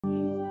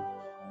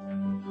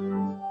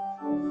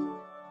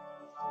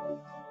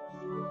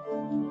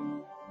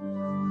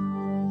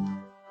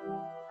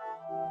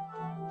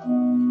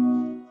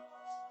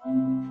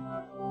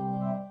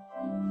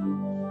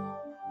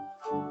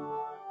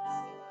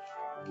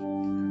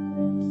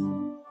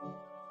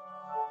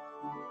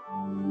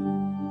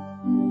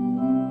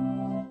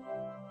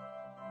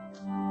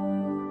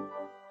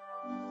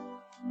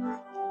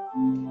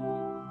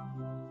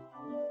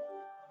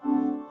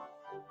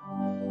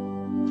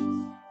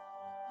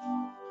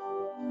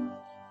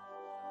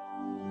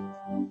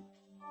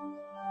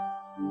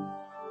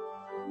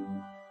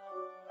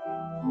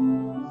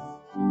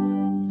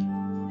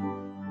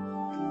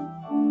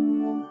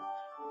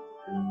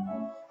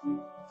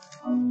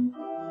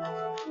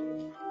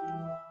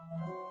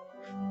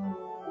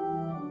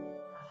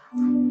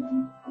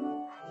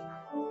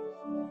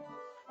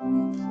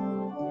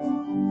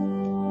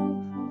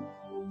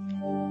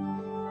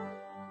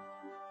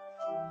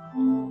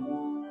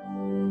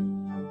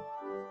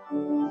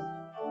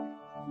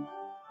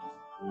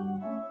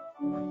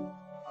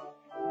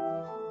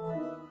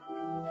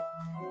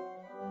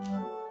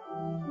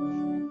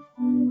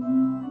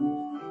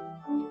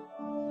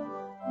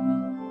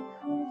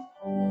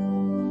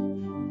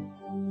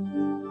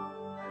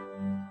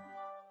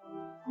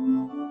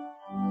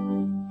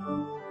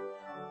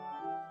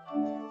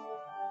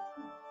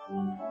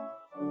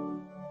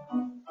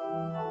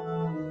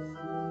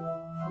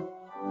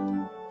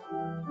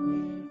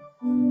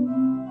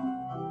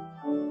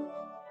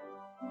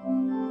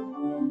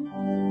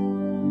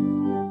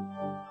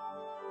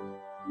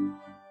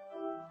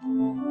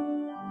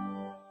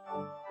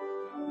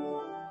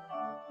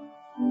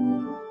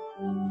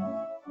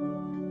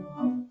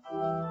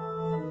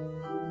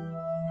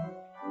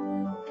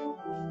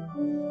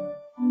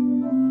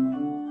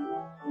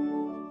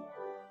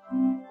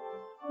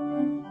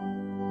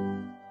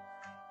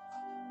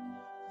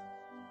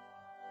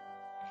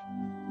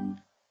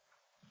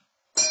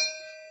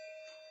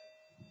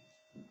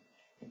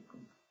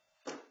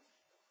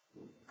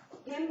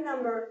hymn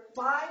number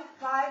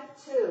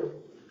 552.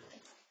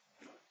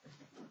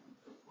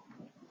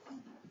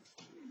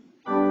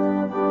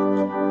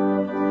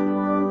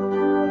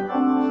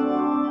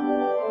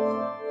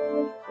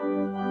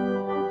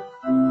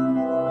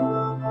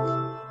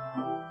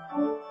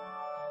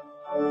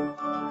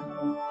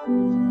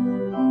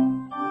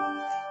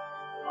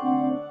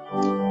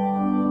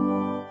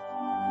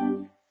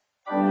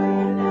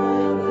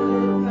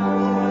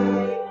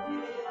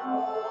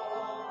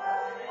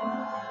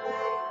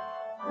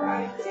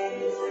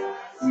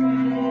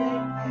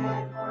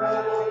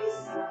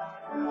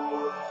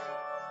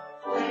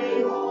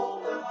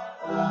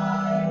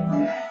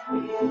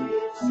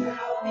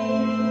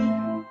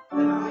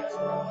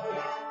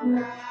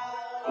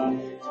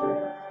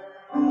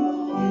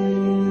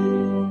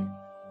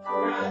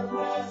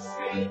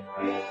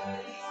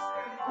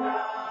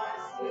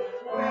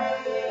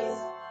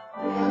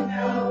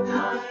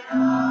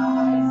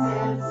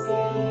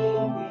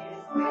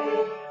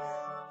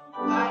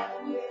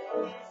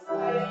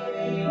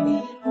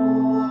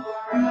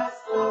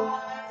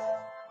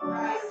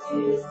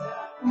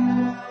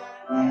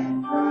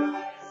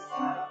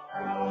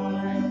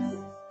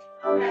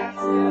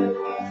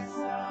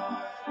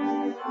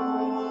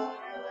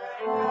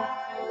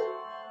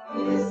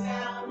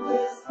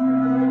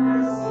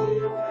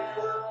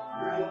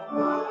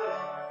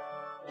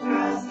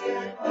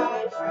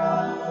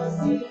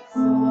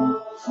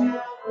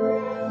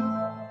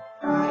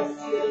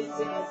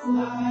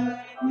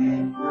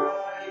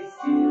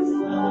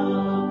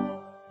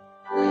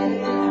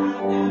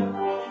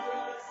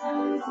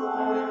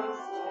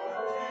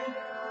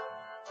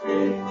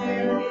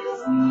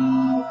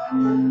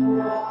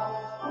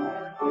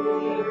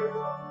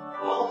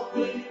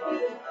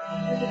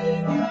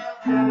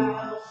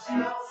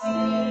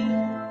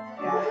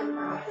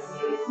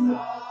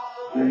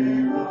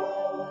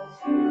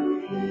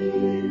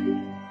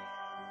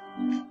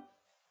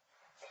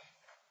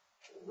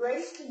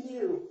 Grace to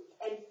you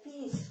and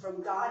peace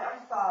from God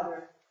our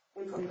Father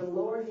and from the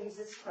Lord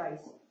Jesus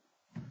Christ.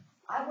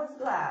 I was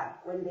glad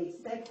when they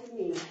said to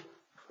me,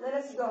 "Let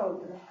us go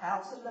to the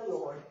house of the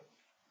Lord."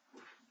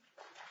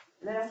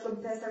 Let us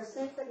confess our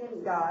sins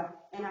against God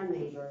and our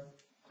neighbor.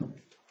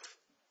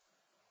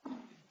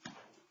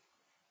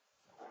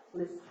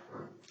 Let's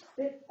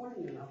sit or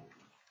kneel.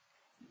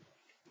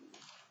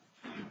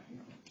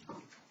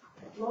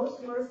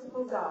 Most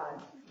merciful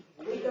God,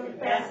 we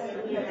confess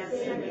that we have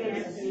sinned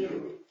against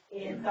you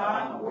in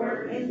thought,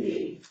 word, and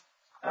deed,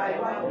 by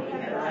what we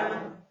have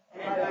done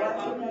and by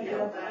what we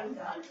have not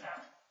done.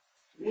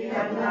 We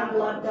have not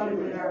loved you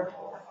with our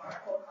whole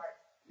heart.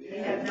 We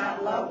have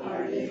not loved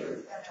our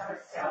neighbors as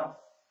ourselves.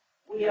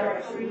 We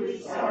are truly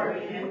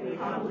sorry and we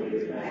humbly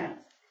repent.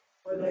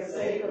 For the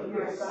sake of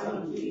your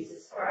Son,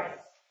 Jesus Christ,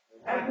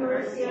 have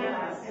mercy on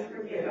us and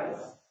forgive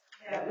us,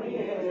 that we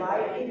may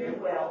delight in your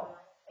will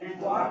and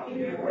walk in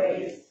your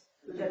ways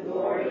to the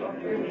glory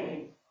of your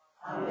name.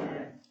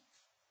 Amen.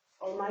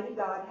 Almighty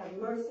God, have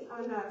mercy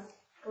on us,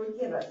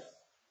 forgive us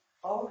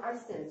all our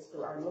sins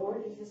through our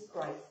Lord Jesus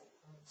Christ.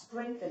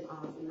 Strengthen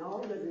us in all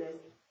goodness,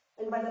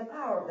 and by the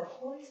power of the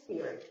Holy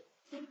Spirit,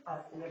 keep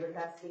us in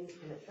everlasting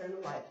and eternal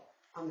life.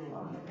 Amen.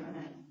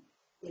 Amen.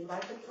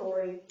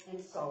 Invitatory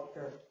and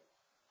Psalter.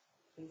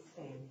 Please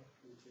stand.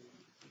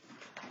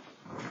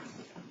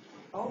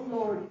 O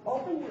Lord,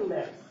 open your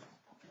lips,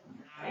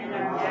 and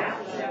our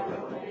mouth shall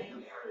proclaim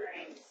your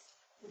praise.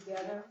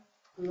 Together,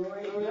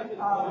 glory to the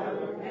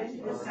Father, and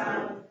to the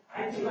Son,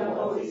 and to the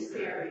Holy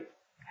Spirit,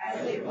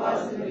 as it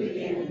was in the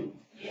beginning,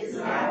 is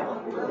now,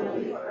 and will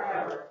be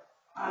forever.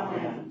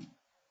 Amen.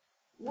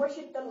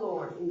 Worship the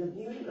Lord in the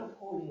beauty of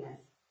holiness.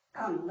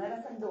 Come, let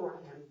us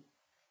adore him.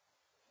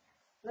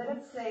 Let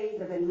us say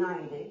the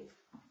Venite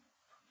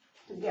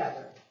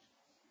together.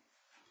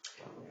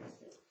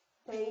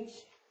 Page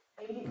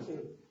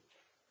 82.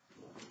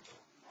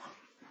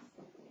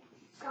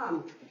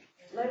 Come,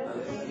 let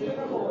us sing to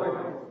the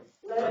Lord.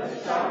 Let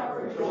us shout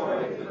for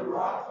joy to the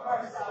rock of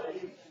our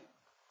salvation.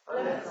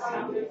 Let us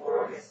come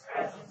before his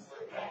presence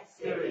with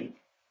thanksgiving,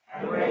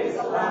 and raise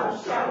a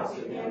loud shout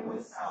to him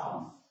with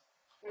songs.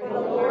 For the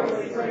Lord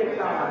is great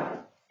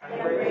God, and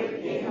a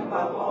great King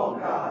above all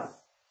gods,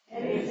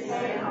 and in his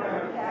hand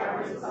are the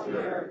caverns of the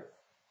earth,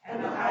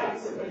 and the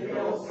heights of the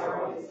hills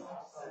are of his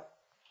also.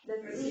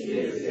 The sea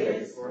is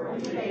his, for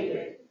he made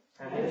it,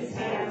 and his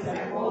hands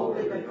have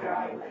molded the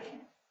dry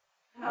land.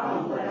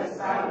 Come, let us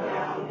bow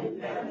down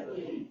and bend the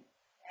knee,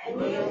 and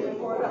kneel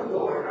before the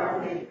Lord our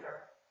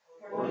Maker.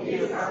 For he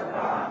is our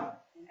God,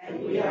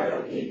 and we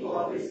are the people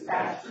of his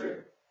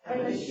pasture,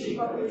 and the sheep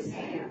of his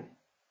hand.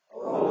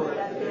 Oh,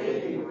 that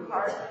they would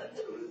hearken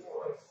to his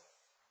voice.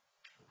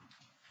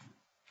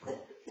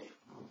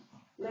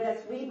 Let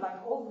us read by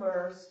whole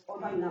verse or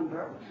by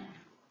number.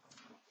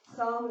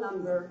 Psalm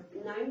number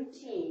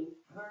 19,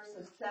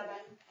 verses 7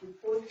 to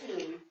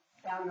 14,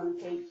 found on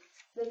page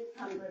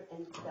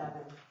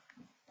 607.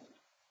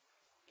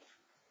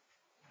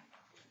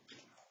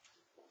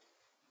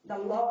 The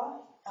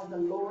law of the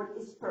Lord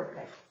is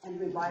perfect and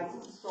revives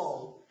the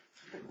soul.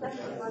 The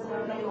testimony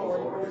of the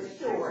Lord is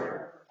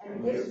sure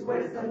and gives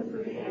wisdom to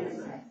the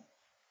innocent.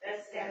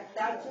 The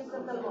statutes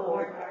of the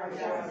Lord are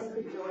just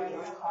to the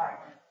joyous heart.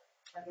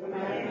 The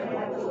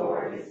commandment of the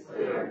Lord is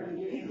clear and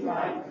giving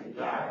light to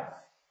the eyes.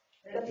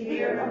 The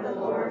fear of the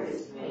Lord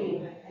is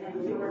clean and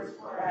endures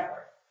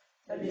forever.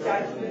 The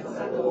judgments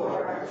of the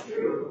Lord are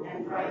true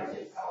and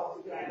righteous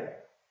altogether.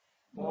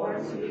 More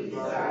to be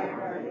desired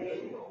are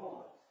they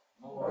behold,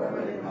 more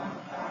than one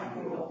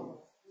fine gold,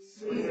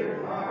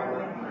 sweeter far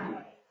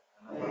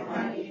than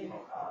honey in the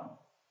comb.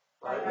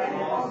 But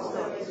then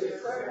also is your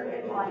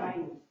servant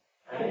enlightened,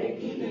 and in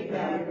keeping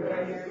them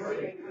there is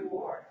great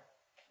reward.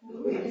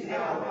 Who can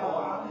tell how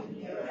often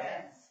he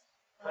offends?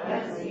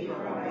 Cleanse me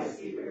from my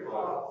secret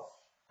faults.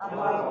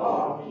 Above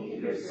all,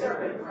 keep your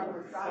servant from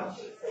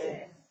presumptuous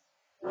sins.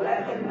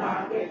 Let them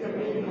not get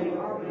dominion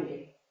over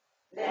me.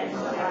 Then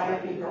shall I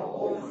be the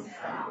whole and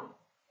sound,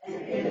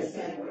 and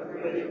innocent of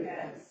great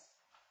offense.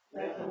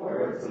 Let the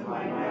words of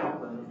my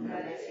mouth and the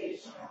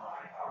meditation of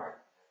my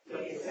heart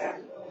be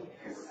acceptable in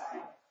your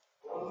sight.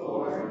 O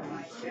Lord,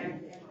 my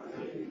strength and my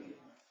redeemer.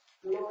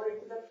 Glory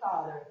to the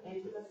Father,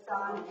 and to the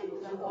Son, and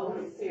to the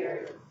Holy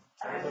Spirit,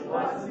 as it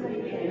was in the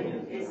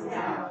beginning, is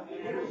now,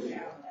 and ever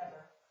shall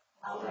ever.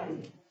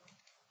 Amen.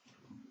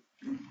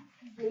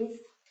 Please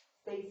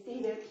stay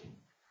seated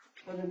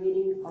for the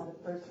reading of the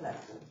first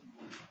lesson.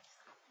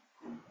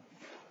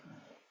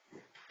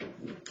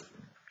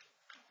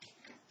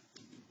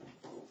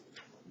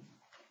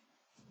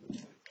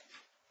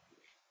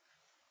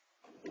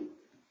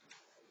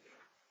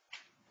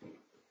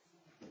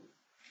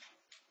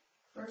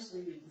 First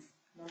readings,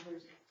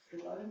 Numbers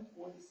 11,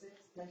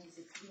 46, 10 to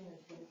 16,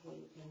 and 24 to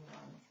 29.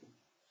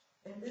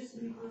 In this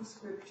Hebrew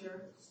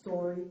scripture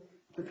story,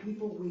 the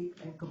people weep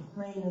and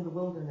complain in the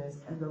wilderness,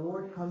 and the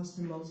Lord comes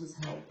to Moses'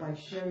 help by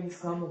sharing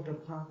some of the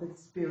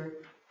prophet's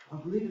spirit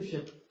of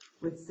leadership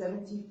with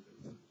 70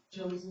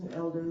 chosen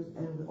elders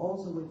and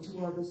also with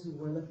 2 others who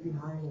were left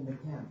behind in the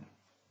camp.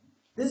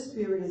 This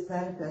spirit is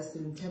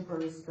manifested in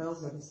temporary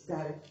spells of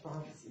ecstatic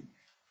prophecy.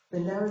 The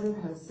narrative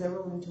has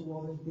several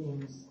interwoven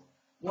themes.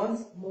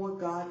 Once more,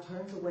 God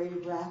turns away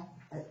wrath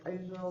at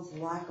Israel's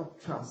lack of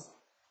trust.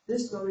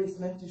 This story is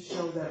meant to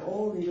show that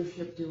all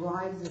leadership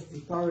derives its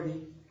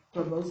authority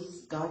from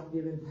Moses'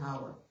 God-given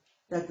power.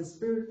 That the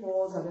Spirit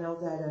falls on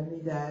Eldad and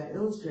Medad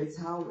illustrates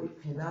how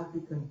it cannot be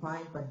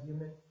confined by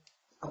human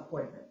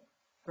appointment.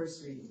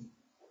 First reading.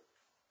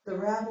 The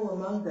rabble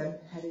among them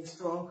had a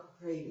strong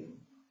craving,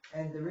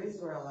 and the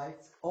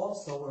Israelites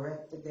also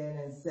wept again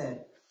and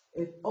said,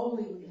 "If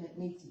only we had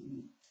meat to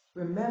eat.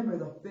 Remember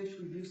the fish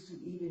we used to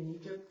eat in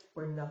Egypt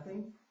for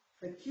nothing,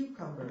 the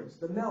cucumbers,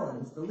 the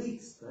melons, the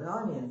leeks, the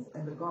onions,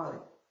 and the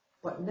garlic.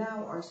 But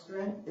now our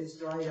strength is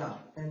dried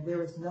up, and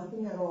there is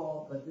nothing at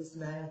all but this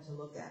manna to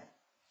look at."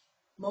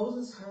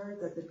 Moses heard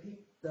that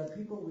the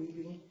people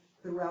weeping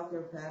throughout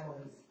their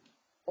families,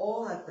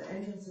 all at the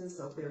entrances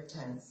of their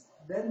tents.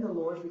 Then the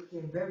Lord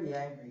became very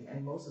angry,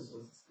 and Moses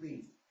was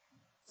displeased.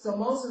 So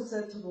Moses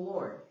said to the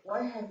Lord,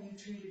 "Why have you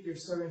treated your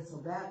servant so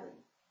badly?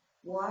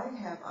 Why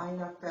have I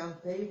not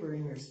found favor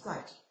in your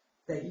sight,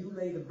 that you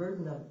lay the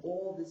burden of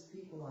all this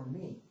people on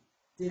me?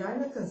 Did I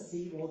not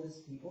conceive all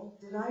this people?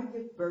 Did I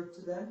give birth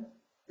to them,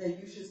 that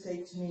you should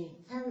say to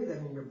me, 'Carry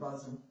them in your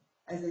bosom,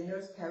 as a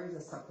nurse carries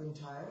a suckling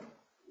child,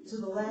 to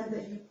the land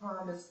that you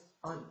promised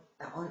on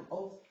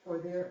oath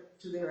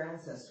to their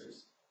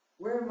ancestors?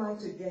 Where am I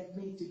to get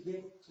meat to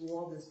give to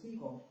all this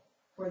people?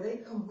 For they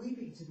come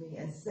weeping to me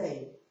and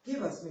say,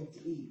 'Give us meat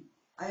to eat.'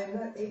 I am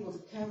not able to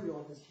carry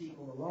all this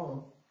people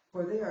alone,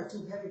 for they are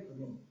too heavy for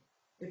me.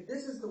 If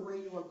this is the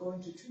way you are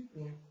going to treat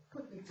me,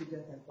 put me to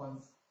death at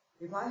once.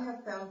 If I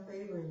have found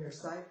favor in your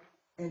sight,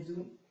 and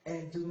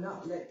do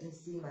not let me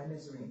see my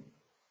misery."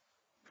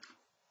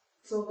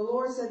 So the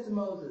Lord said to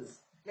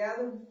Moses,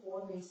 "Gather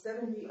before me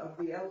 70 of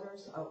the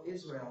elders of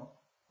Israel,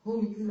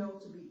 whom you know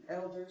to be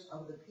elders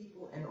of the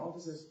people and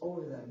officers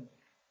over them.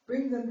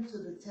 Bring them to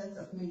the tent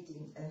of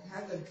meeting and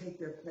have them take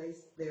their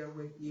place there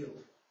with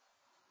you."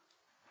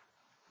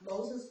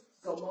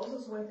 So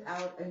Moses went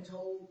out and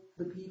told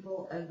the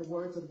people and the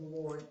words of the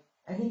Lord,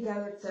 and he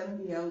gathered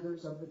 70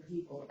 elders of the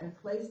people and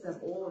placed them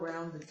all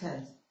around the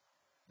tent.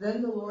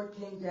 Then the Lord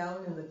came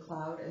down in the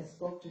cloud and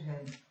spoke to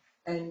him,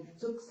 and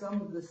took some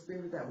of the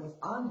spirit that was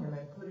on him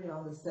and put it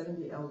on the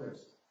 70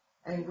 elders.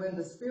 And when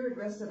the spirit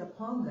rested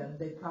upon them,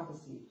 they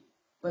prophesied,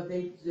 but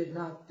they did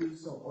not do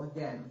so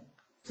again.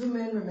 2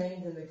 men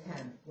remained in the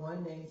camp,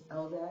 one named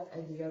Eldad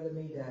and the other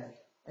Medad,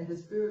 and the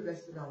spirit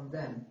rested on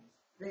them.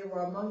 They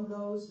were among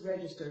those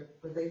registered,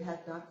 but they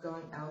had not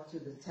gone out to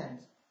the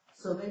tent.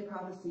 So they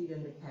prophesied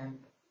in the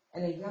camp.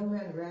 And a young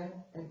man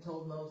ran and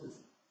told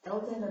Moses,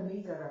 "Eldad and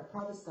Medad are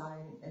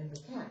prophesying in the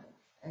camp."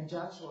 And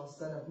Joshua,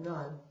 son of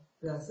Nun,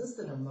 the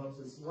assistant of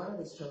Moses, one of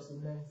his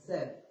chosen men,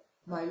 said,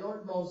 "My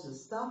lord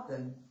Moses, stop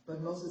them."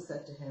 But Moses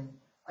said to him,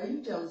 "Are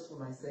you jealous for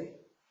my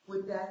sake?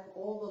 Would that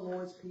all the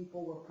Lord's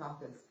people were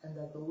prophets, and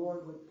that the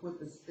Lord would put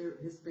his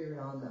spirit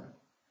on them."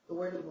 The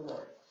word of the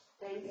Lord.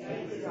 Thanks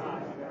be to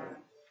God.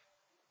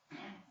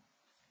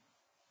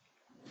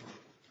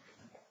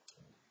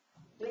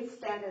 Please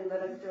stand and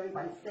let us join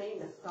by saying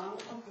the Song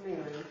of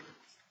Mary.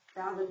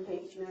 found on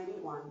page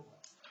 91.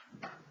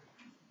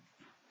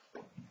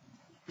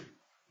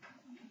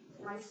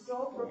 My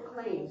soul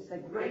proclaims the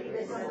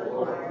greatness of the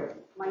Lord.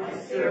 My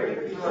spirit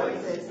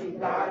rejoices in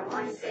God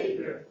my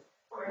Savior,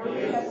 for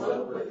he has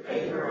looked with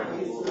favor on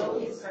his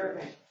lowly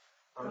servant.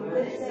 From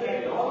this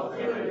day all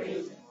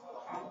generations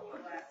will call me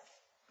blessed.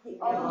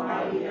 The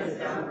Almighty has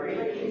done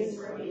great things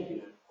for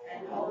me,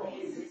 and holy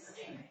is his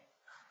name.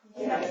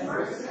 He has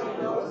mercy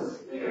on those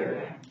who fear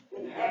him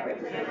in every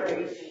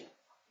generation.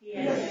 He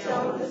has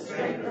shown the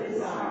strength of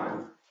his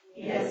arm.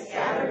 He has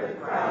scattered the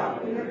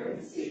proud in their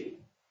conceit.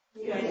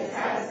 He has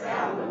cast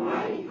down the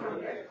mighty from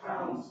their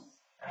thrones,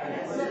 and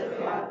has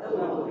lifted up the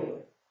lowly.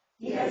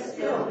 He has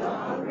filled the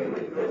hungry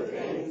with good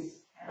things,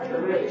 and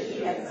the rich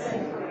he has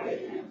sent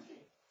away empty.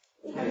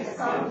 He has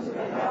come to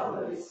the help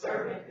of his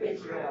servant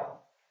Israel,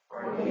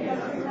 for he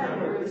has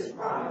remembered his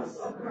promise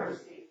of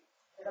mercy,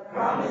 the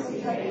promise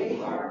he made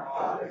to our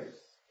fathers,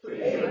 to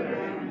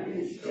Abraham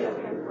and his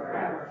children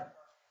forever.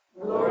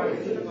 Glory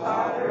to the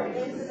Father,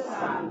 and to the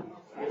Son,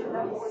 and to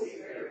the Holy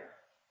Spirit,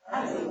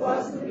 as it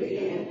was in the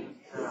beginning,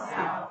 is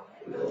now,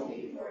 and will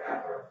be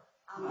forever.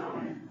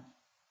 Amen.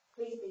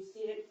 Please be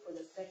seated for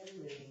the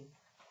second reading.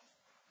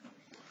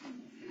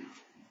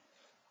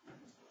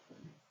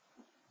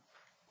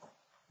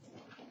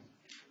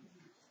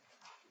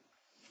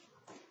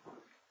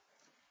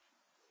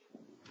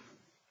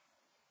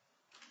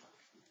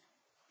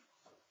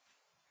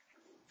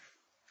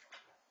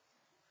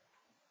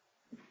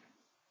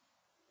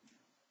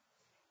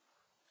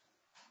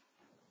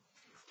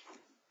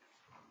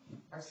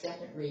 Our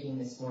second reading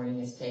this morning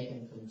is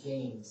taken from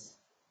James,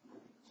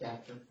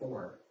 chapter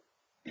 4.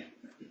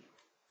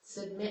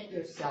 Submit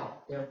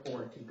yourself,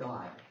 therefore, to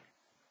God.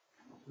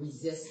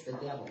 Resist the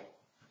devil,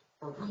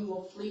 for he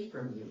will flee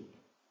from you.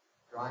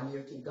 Draw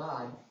near to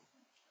God,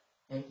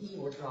 and he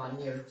will draw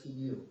near to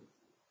you.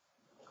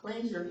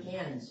 Cleanse your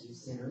hands, you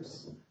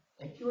sinners,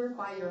 and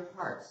purify your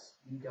hearts,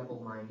 you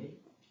double-minded.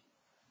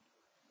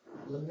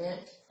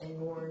 Lament and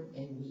mourn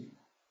and weep.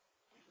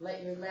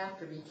 Let your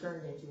laughter be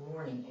turned into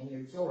mourning, and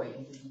your joy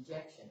into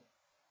dejection.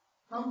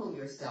 Humble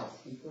yourselves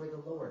before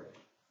the Lord,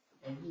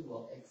 and he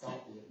will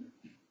exalt you.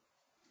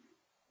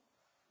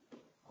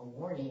 A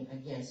warning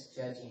against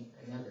judging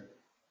another.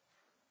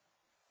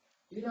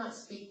 Do not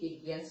speak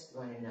against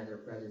one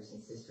another, brothers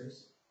and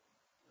sisters.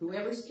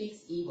 Whoever speaks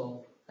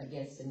evil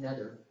against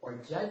another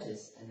or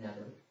judges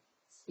another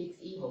speaks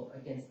evil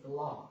against the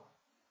law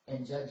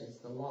and judges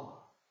the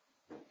law.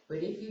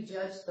 But if you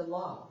judge the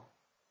law,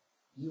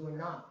 you are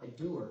not a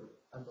doer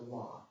of the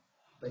law,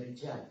 but a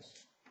judge.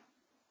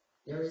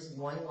 There is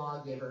one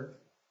lawgiver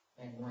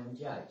and one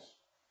judge,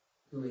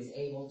 who is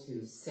able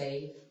to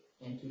save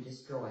and to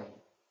destroy.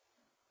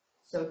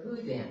 So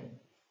who then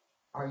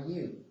are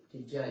you to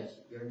judge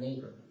your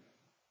neighbor?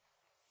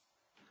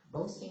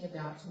 Boasting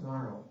about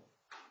tomorrow.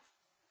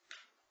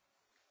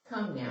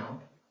 Come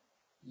now,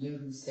 you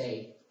who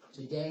say,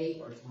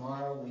 today or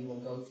tomorrow we will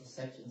go to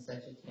such and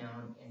such a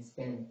town and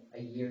spend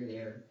a year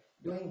there,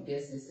 doing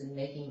business and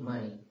making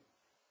money.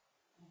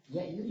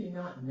 Yet you do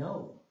not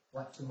know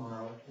what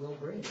tomorrow will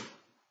bring.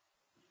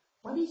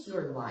 What is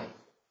your life?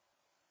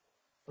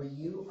 For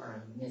you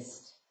are a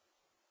mist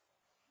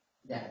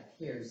that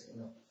appears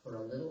for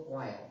a little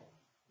while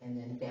and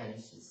then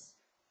vanishes.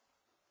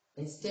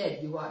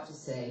 Instead, you ought to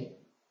say,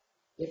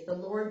 if the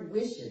Lord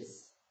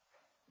wishes,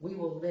 we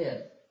will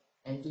live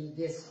and do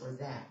this or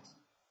that.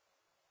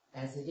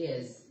 As it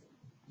is,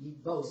 you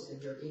boast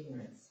of your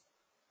ignorance.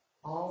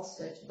 All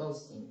such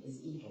boasting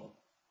is evil.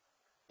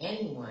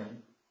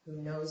 Anyone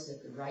who knows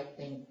the right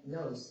thing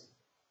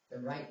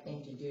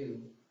to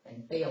do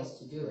and fails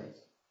to do it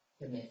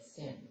commits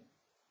sin.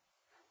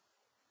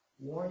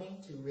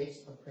 Warning to rich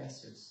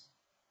oppressors.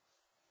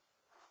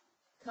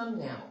 Come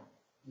now,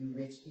 you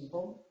rich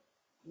people,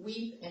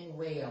 weep and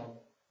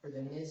wail for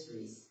the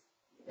miseries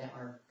that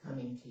are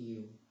coming to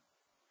you.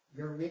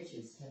 Your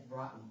riches have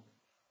rotten.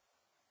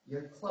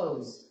 Your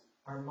clothes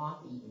are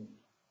moth-eaten.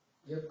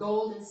 Your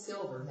gold and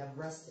silver have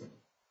rusted,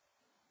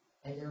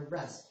 and their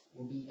rust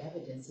will be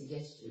evidence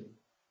against you,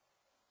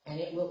 and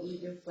it will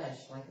eat your flesh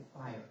like a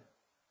fire.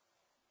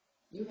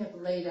 You have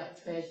laid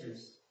up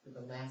treasures for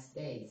the last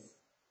days.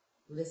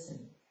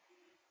 Listen,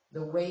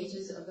 the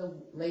wages of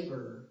the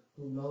laborer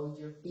who mowed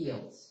your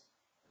fields,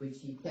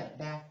 which you kept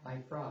back by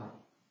fraud,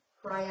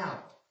 cry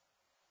out,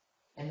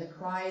 and the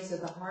cries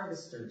of the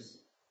harvesters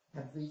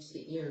have reached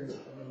the ears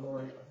of the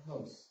Lord of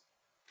hosts.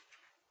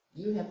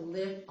 You have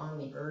lived on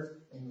the earth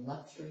in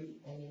luxury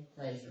and in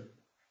pleasure.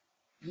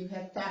 You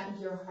have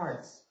fattened your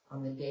hearts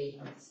on the day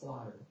of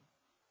slaughter.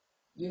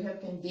 You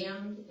have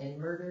condemned and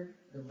murdered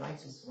the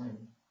righteous one,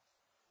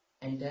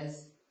 and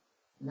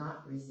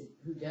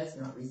who does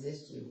not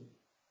resist you.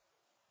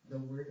 The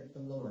word of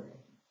the Lord.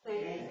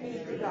 Thanks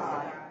be to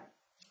God.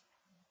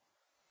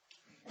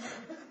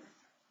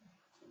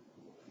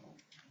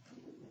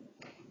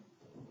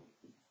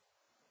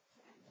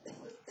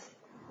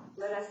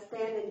 Let us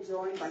stand and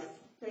join by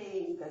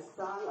singing the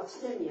Song of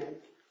Simeon,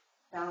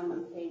 found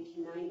on page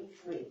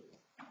 93.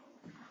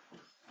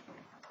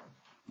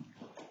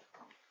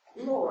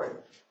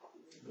 Lord,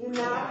 You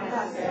now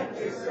have set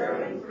your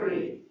servant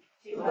free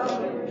to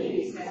go in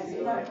peace as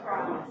you have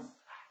promised.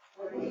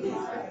 For these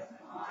eyes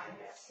of mine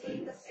have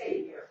seen the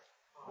Savior,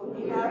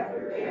 whom you have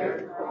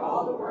prepared for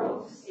all the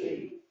world to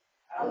see,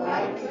 a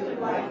light to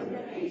enlighten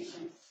the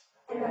nations,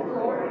 and the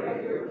glory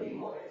of your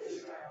people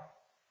Israel.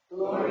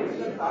 Glory to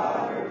the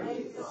Father, and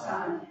to the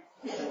Son,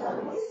 and to the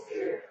Holy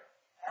Spirit,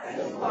 as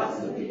it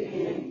was in the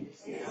beginning,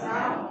 is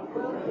now, and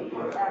will be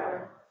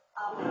forever.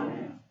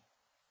 Amen.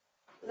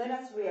 Let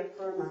us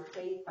reaffirm our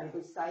faith by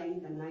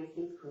reciting the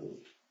Nicene Creed.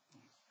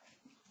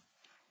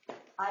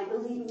 I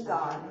believe in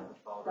God,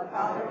 the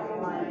Father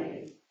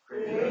Almighty,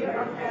 creator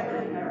of heaven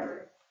and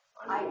earth.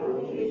 I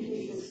believe in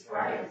Jesus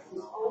Christ,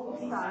 his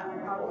only Son,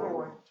 our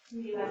Lord, who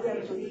was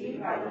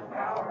conceived by the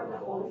power of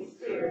the Holy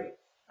Spirit,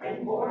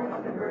 and born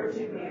of the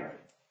Virgin Mary.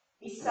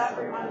 He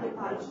suffered under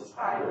Pontius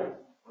Pilate,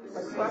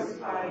 was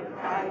crucified,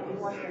 died, and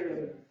was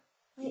buried.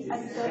 He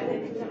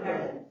ascended into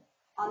heaven.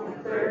 On the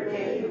third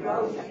day he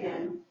rose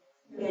again.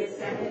 He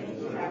ascended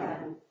into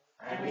heaven,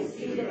 and is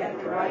seated at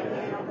the right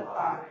hand of the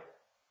Father.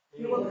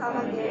 He will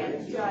come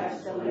again to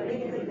judge the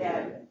living and the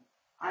dead.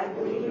 I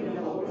believe in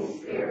the Holy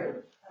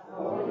Spirit, the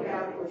Holy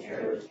Catholic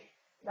Church,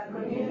 the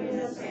communion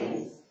of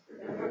saints,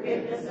 the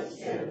forgiveness of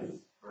sins,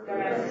 the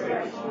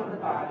resurrection of the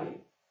body,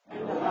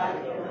 and the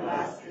life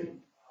everlasting.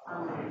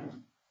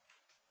 Amen.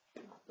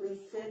 Please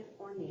sit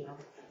or kneel.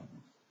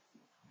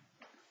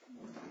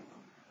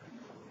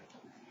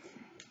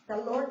 The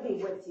Lord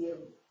be with you.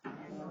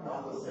 And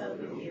also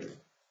with you.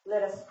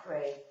 Let us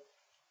pray.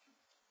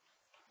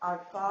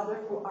 Our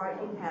Father who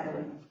art in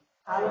heaven,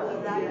 hallowed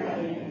be thy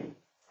name.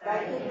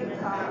 Thy kingdom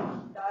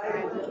come,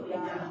 thy will be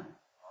done,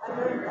 on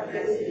earth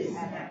as it is in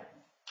heaven.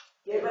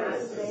 Give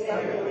us this day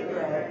our daily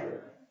bread,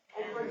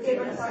 and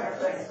forgive us our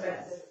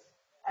trespasses,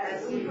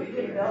 as we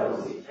forgive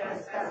those who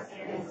trespass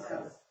against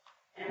us.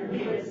 And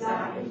lead us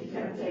not into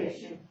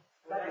temptation,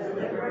 but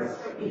deliver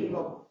us from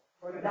evil.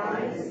 For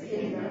thine is the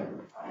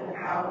kingdom, and the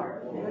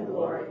power, and the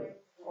glory,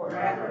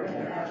 forever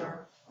and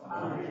ever.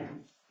 Amen.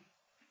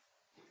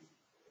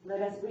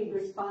 Let us read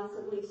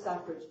responsibly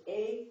suffrage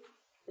A,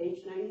 page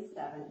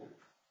 97.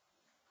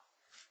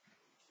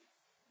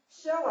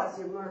 Show us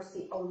your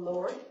mercy, O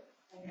Lord,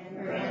 And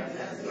grant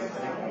us your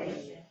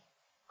salvation.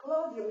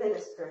 Clothe your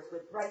ministers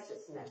with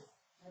righteousness.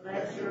 And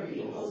let your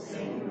people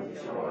sing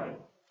with joy.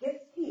 Give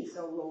peace,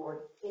 O Lord,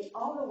 in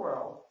all the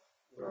world.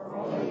 For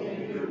only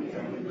in you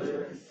can we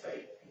live in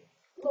safety.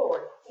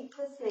 Lord, keep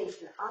this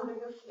nation under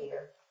your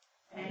care.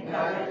 And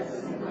guide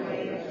us in the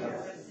way of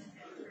justice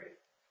and truth.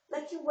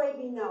 Let your way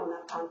be known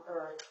upon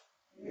earth.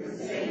 Your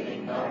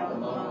saving love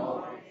among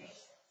all nations.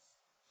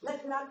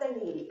 Let not the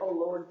needy, O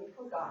Lord, be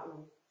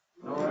forgotten.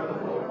 Nor the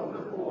hope of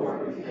the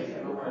poor be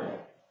taken away.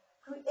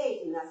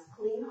 Create in us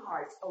clean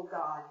hearts, O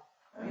God.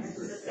 And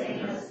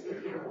sustain us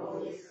with your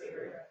Holy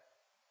Spirit.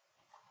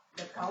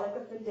 The collect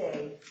of the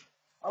day.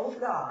 O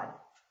God,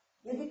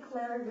 you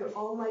declare your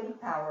almighty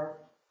power,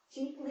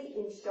 chiefly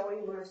in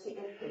showing mercy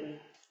and pity.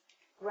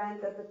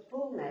 Grant us the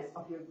fullness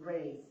of your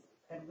grace,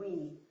 that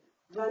we,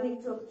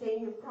 running to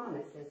obtain your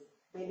promises,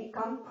 may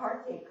become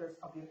partakers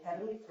of your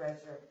heavenly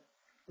treasure.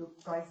 Through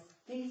Christ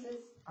Jesus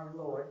our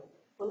Lord,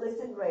 who lives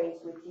and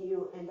reigns with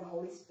you and the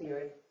Holy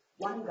Spirit,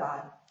 one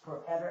God,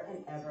 forever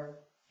and ever.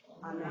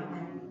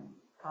 Amen.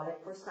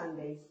 Collect for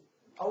Sundays.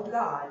 O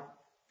God,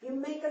 you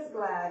make us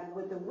glad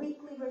with the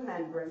weekly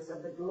remembrance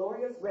of the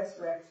glorious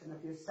resurrection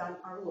of your Son,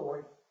 our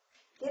Lord.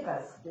 Give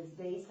us this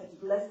day such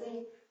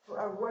blessing for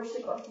our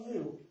worship of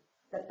you,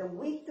 that the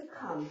week to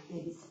come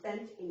may be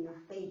spent in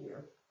your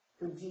favor.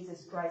 Through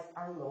Jesus Christ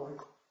our Lord.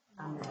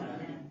 Amen.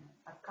 Amen.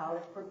 A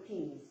collect for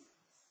peace.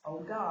 O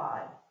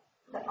God,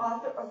 the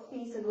author of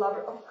peace and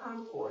lover of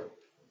concord,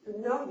 to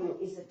know you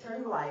is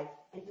eternal life,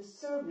 and to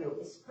serve you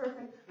is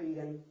perfect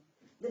freedom.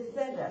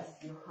 Defend us,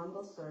 your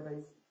humble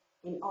servants,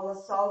 in all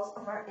assaults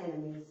of our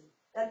enemies,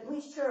 that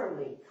we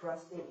surely,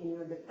 trusting in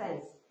your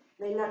defense,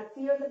 may not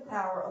fear the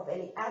power of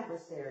any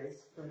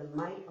adversaries, through the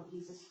might of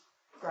Jesus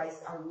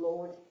Christ our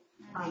Lord.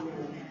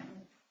 Amen.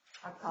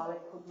 A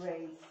collect for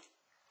grace.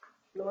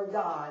 Lord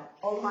God,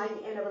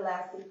 almighty and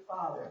everlasting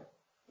Father,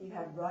 you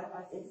have brought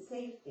us in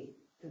safety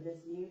to this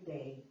new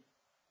day.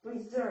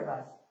 Preserve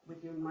us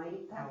with your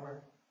mighty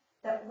power,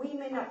 that we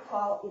may not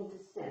fall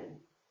into sin,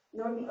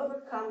 nor be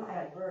overcome by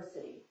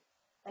adversity.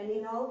 And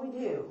in all we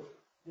do,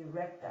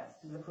 direct us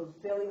to the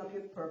fulfilling of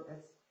your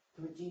purpose,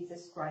 through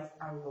Jesus Christ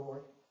our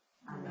Lord.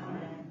 Amen.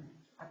 Amen.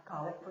 A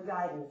collect for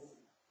guidance.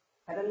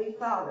 Heavenly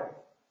Father,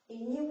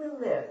 in you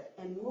we live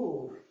and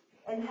move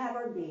and have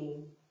our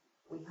being.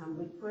 We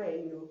humbly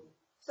pray you,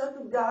 so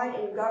to guide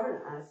and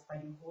govern us by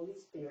your Holy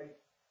Spirit,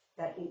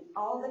 that in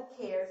all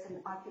the cares and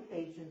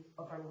occupations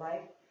of our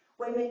life,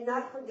 we may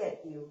not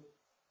forget you,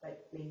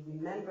 but may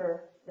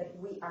remember that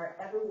we are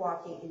ever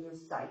walking in your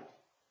sight,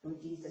 through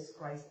Jesus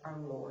Christ our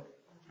Lord.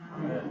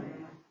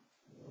 Amen.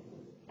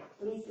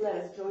 Please let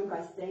us join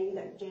by saying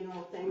that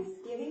general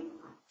thanksgiving,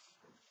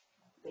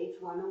 page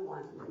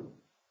 101.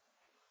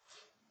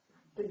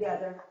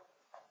 Together.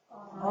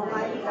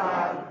 Almighty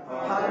God,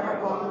 Father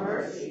of all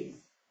mercies,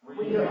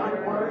 we your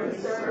unworthy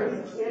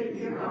servants give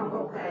your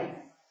humble thanks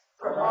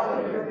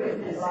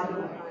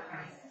loving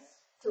kindness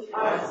to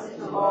us and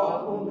to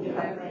all whom you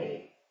have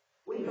made.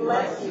 We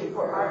bless you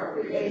for our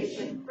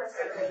creation,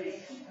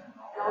 preservation, and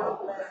all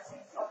the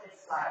blessings of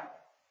this life,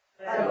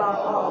 and above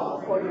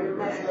all for your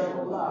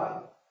immeasurable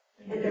love,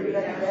 and the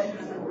redemption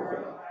of the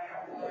world by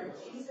our Lord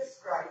Jesus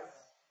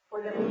Christ,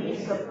 for the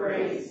means of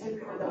grace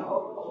and for the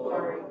hope of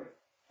glory.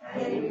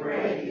 And we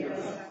pray, give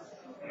us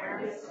the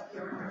awareness of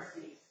your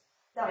mercies,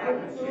 that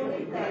with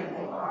truly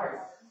thankful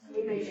hearts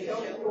we may show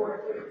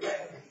forth your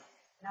presence,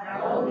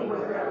 not only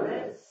with our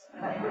lips,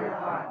 but in our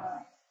hearts,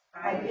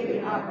 by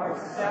giving up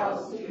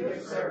ourselves to your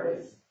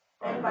service,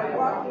 and by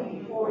walking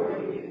before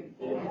you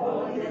in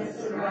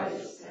holiness and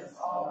righteousness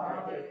all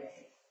our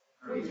days.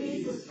 Through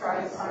Jesus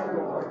Christ our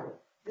Lord,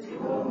 to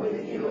whom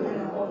with you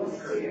and the Holy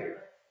Spirit,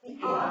 the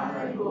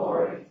honor and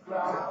glory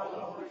throughout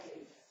all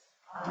ages.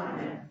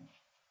 Amen.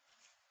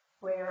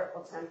 Prayer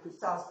of San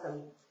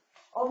Chrysostom.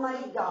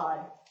 Almighty God,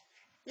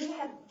 you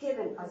have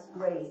given us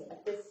grace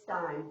at this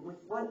time with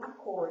one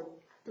accord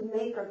to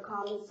make our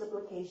common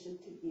supplication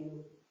to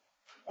you.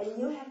 And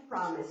you have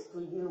promised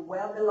through your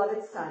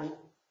well-beloved Son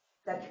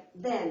that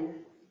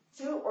then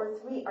 2 or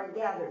 3 are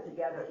gathered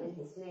together in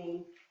his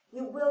name,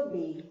 you will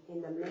be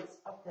in the midst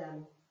of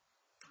them.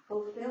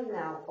 Fulfill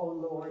now, O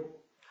Lord,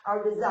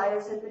 our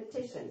desires and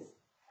petitions,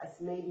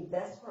 as may be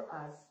best for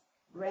us,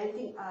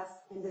 granting us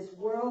in this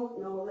world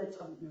knowledge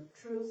of your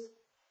truth,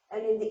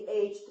 and in the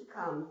age to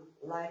come,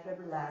 life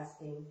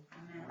everlasting.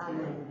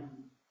 Amen.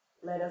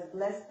 Let us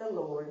bless the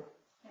Lord.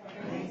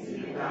 Thanks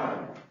be to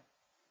God.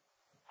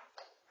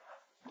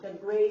 The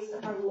grace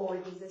of our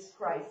Lord Jesus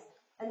Christ,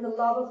 and the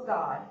love of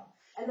God,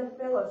 and the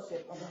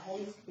fellowship of the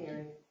Holy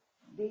Spirit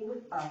be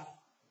with us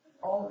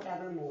all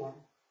evermore.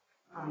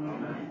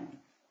 Amen.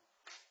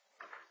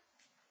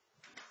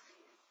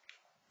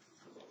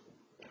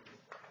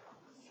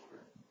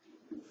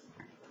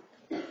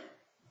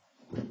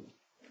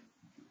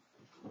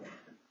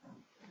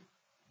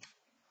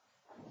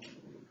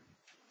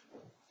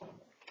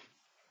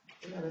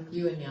 We have a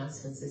few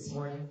announcements this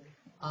morning.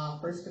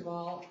 First of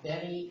all,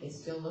 Betty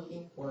is still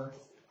looking for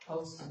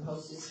hosts and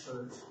hostess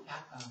for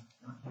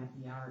not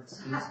happy hour,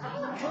 excuse me.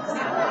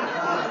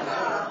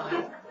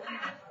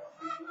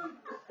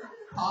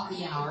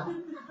 Coffee hour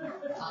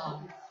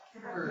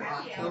for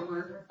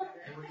October,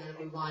 and we're going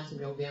to move on to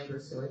November.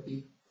 So if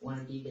you want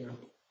to be there,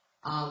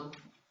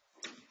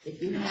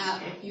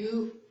 if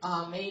you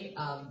made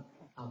a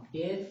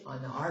bid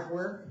on the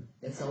artwork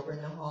that's over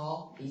in the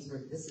hall, this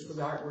is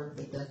the artwork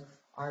that the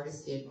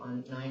artist did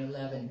on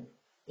 9/11.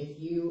 If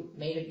you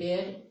made a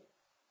bid,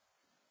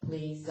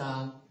 please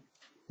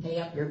pay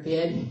up your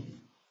bid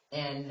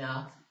and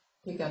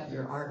pick up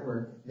your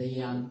artwork.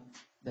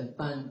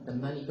 The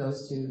money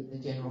goes to the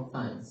general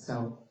fund.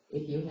 So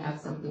if you have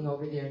something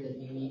over there that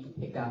you need to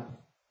pick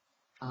up,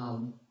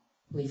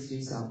 please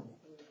do so.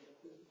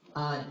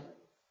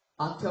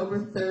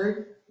 October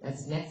 3rd,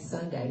 that's next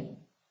Sunday,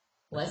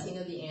 Blessing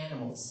of the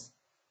Animals.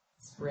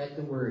 Spread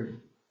the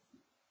word.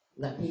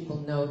 Let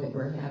people know that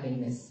we're having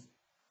this.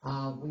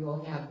 We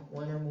will have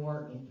 1 or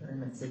more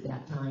internments at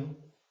that time.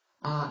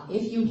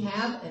 If you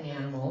have an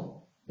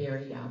animal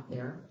buried out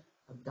there,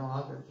 a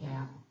dog or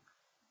cat,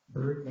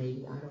 bird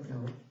maybe, I don't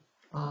know,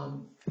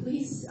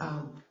 please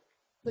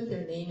put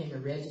their name in the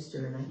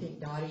register. And I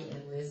think Dottie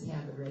and Liz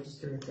have the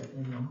register in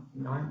the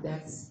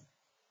narthex.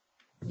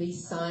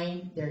 Please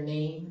sign their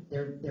name.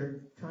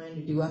 They're trying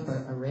to do up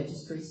a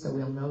registry so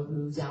we'll know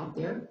who's out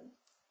there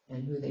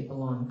and who they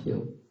belong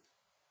to.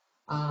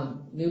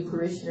 New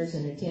parishioners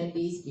and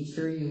attendees, be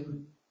sure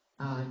you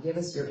give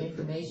us your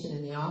information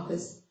in the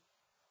office.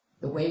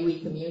 The way we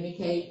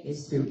communicate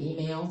is through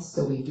email,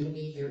 so we do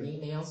need your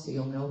email so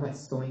you'll know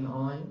what's going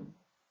on.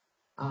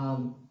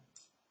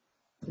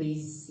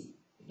 Please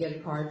get a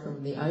card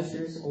from the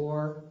ushers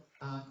or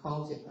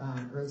call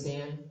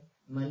Roseanne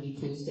Monday,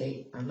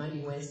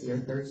 Wednesday, or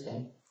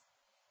Thursday.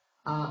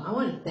 I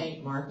want to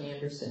thank Mark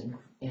Anderson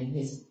and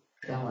his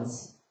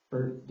fellas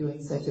for doing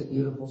such a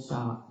beautiful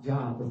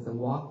job with the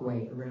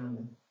walkway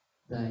around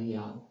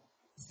the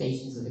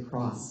Stations of the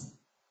Cross.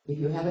 If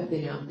you haven't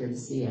been out there to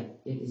see it,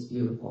 it is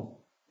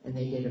beautiful, and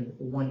they did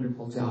a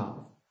wonderful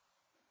job.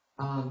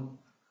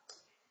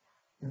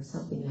 There was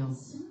something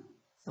else.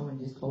 Someone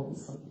just told me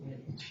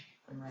something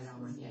I'm right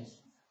on my head.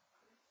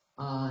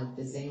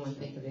 Does anyone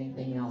think of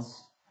anything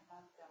else?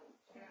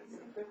 The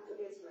trip to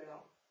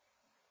Israel.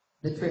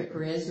 The trip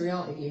for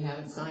Israel, if you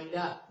haven't signed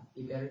up,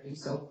 you better do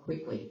so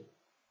quickly.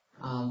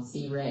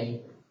 See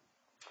Ray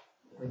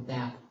with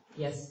that.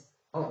 Yes.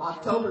 Oh,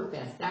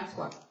 Oktoberfest. That's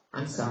what.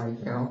 I'm sorry,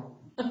 Carol.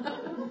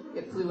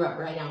 It flew up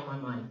right out of my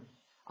mind.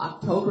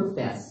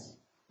 Oktoberfest.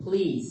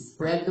 Please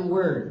spread the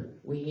word.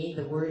 We need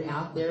the word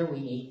out there. We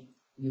need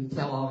you to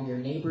tell all your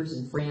neighbors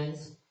and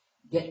friends.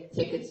 Get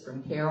tickets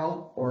from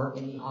Carol or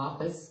in the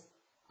office.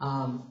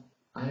 I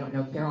don't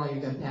know, Carol, you're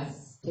going to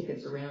pass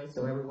tickets around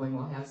so everyone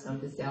will have some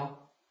to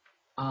sell.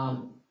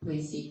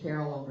 Please see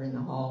Carol over in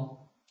the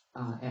hall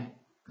at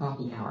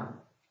coffee hour.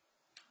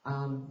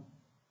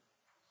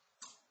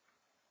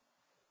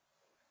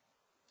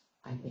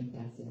 I think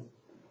that's it.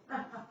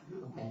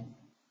 Okay.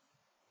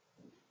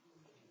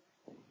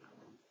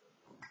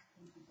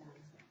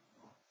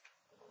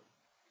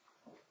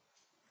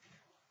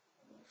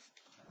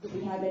 Do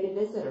we have any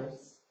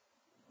visitors?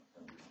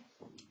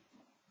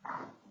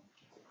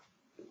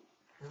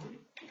 No?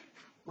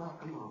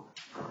 Welcome all.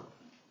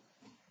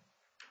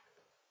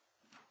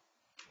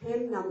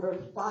 Hymn number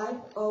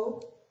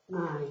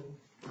 509.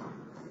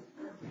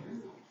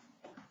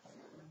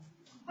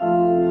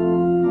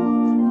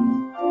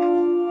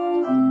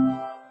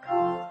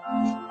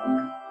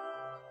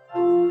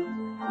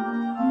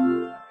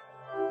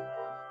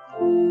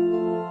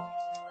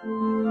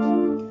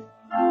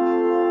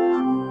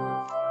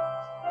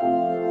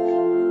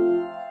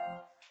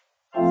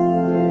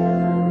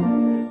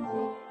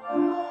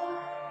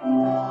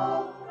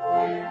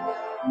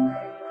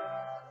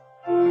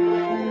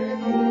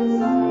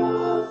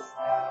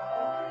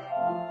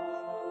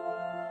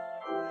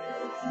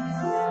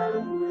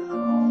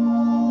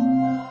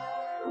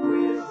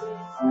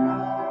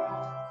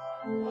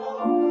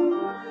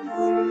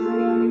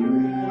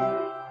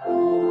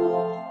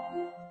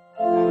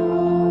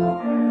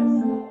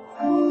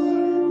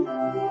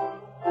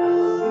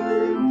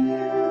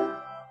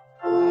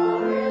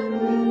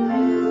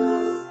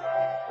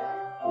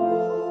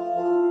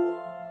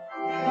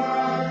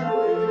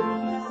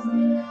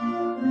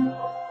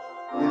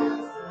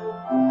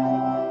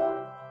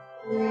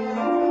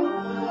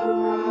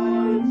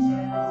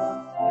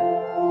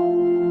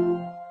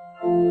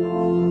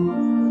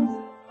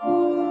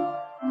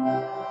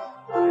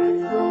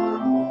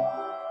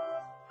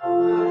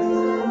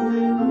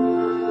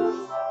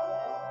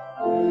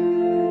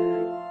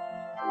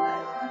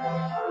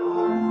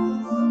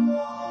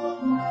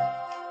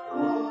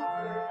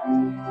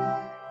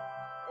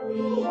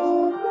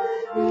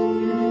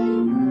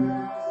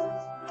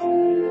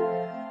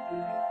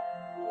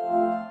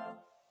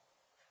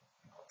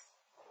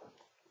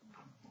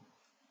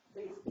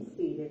 Please be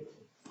seated.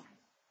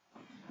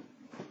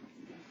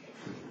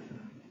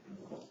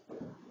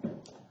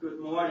 Good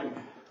morning.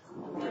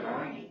 Good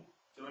morning.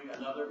 Doing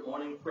another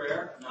morning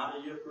prayer, not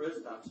a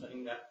Eucharist. I'm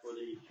setting that for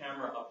the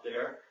camera up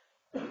there.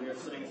 And we are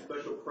saying a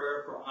special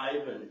prayer for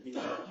Ivan. He's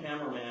our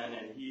cameraman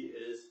and he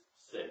is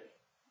sick.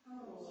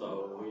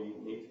 So we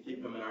need to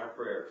keep him in our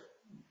prayers.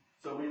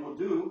 So we will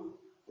do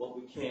what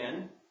we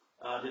can.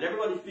 Did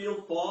everybody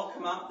feel fall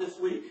come out this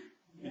week?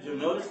 Did you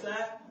notice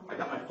that? I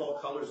got my fall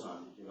colors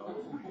on. Did you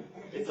notice?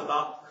 It's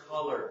about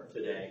color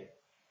today,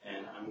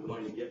 and I'm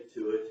going to get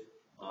to it.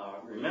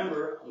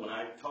 Remember, when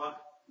I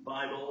taught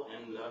Bible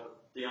and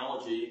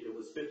theology, it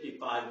was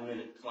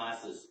 55-minute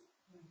classes,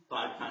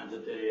 5 times a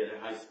day at a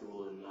high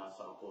school in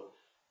South Florida.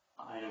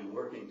 I am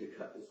working to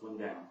cut this one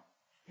down.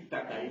 In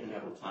fact, I even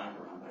have a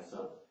timer on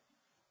myself.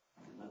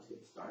 Let's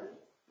get started.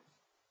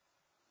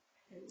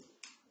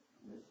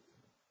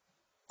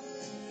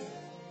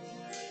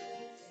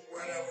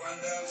 What a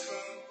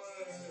wonderful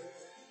world.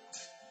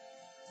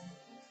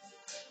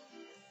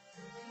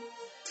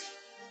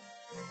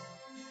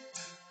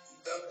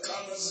 The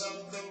colors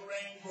of the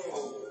rainbow,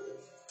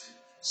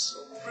 so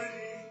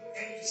pretty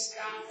in the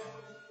sky,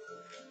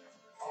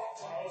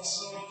 are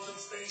also the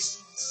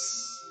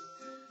faces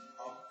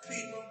of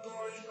people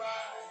going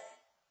by.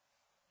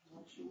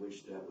 Don't you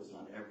wish that was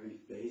on every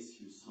face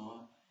you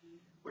saw?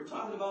 We're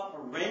talking about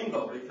a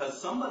rainbow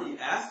because somebody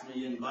asked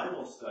me in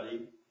Bible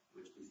study,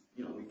 which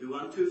we do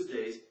on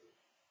Tuesdays,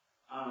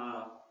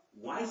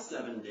 why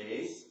 7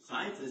 days?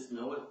 Scientists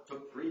know it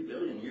took 3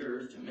 billion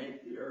years to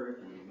make the earth,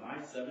 and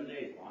why 7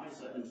 days? Why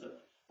 7?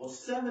 Well,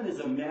 7 is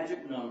a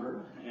magic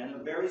number and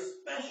a very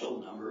special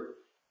number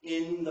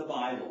in the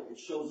Bible. It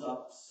shows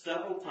up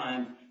several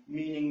times,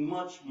 meaning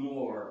much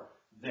more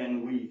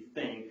than we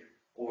think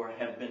or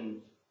have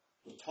been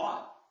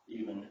taught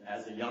even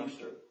as a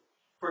youngster.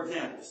 For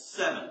example,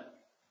 7.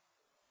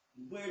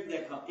 Where did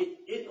that come?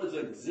 It was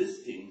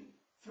existing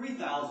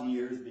 3,000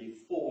 years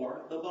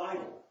before the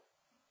Bible.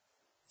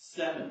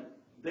 7.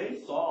 They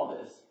saw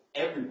this,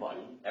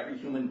 everybody, every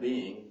human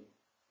being,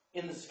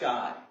 in the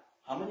sky.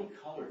 How many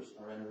colors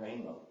are in a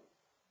rainbow?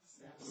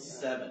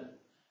 7.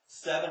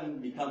 7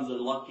 becomes a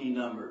lucky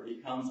number,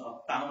 becomes a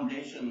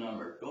foundation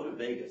number. Go to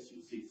Vegas,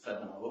 you see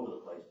 7 all over the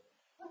place.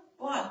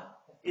 But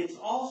it's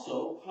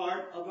also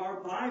part of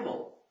our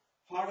Bible,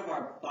 part of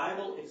our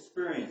Bible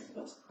experience.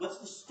 What's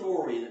the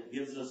story that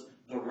gives us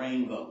the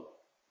rainbow?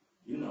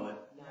 You know it.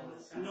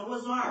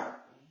 Noah's Ark.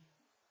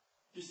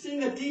 You're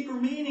seeing a deeper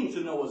meaning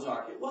to Noah's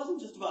Ark. It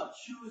wasn't just about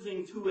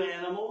choosing 2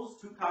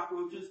 animals, 2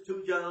 cockroaches,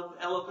 2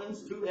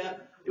 elephants, 2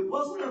 It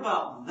wasn't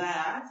about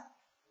that.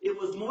 It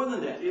was more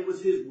than that. It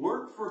was his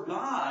work for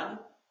God,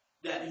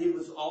 that he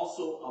was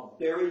also a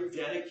very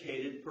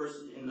dedicated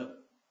person in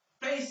the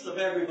face of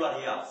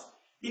everybody else.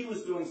 He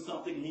was doing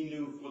something he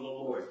knew for the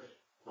Lord.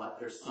 But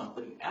there's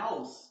something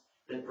else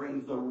that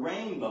brings the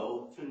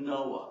rainbow to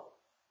Noah.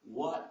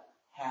 What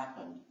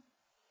happened?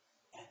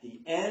 At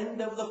the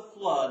end of the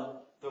flood,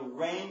 the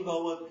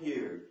rainbow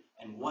appeared.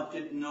 And what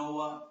did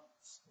Noah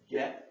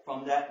get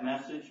from that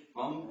message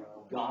from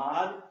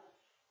God?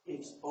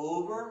 It's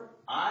over.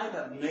 I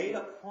have made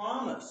a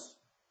promise.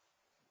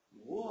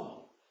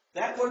 Whoa.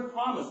 That word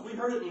promise, we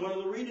heard it in one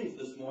of the readings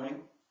this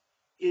morning,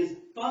 is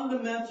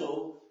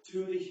fundamental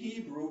to the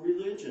Hebrew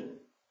religion.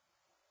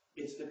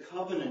 It's the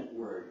covenant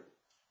word.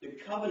 The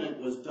covenant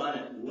was done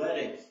at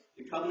weddings.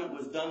 The covenant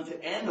was done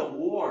to end a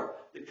war.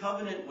 The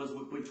covenant was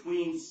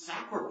between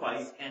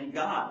sacrifice and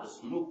God. The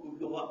smoke would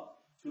go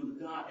up to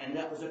God, and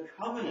that was a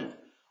covenant.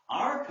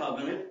 Our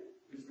covenant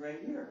is right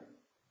here.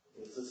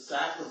 It's a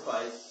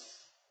sacrifice,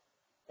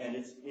 and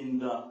it's in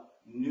the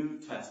New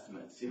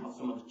Testament. See how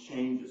some of the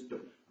changes go.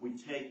 We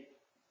take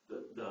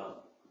the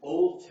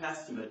Old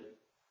Testament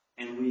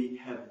and we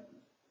have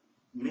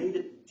made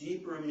it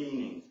deeper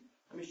meanings.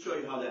 Let me show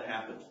you how that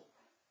happens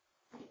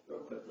real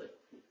quickly.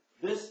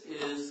 This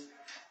is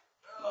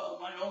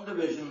my own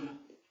division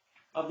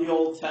of the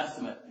Old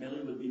Testament.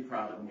 Millie would be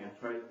proud of me.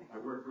 I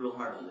worked real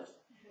hard on this.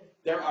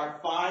 There are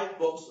 5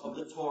 books of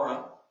the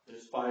Torah.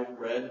 There's 5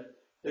 read.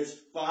 There's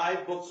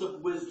 5 books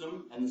of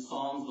wisdom, and the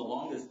Psalms, the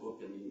longest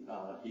book in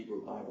the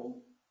Hebrew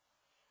Bible.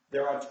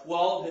 There are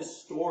 12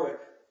 historic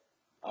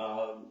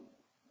Bible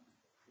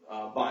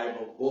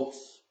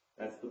books.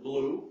 That's the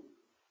blue.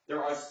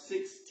 There are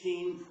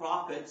 16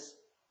 prophets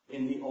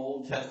in the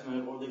Old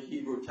Testament or the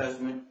Hebrew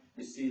Testament.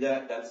 You see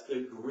that? That's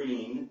the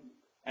green.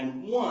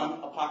 And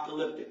 1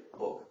 apocalyptic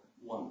book.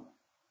 1.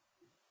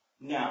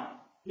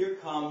 Now, here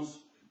comes,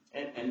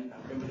 and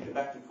I'm going to get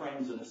back to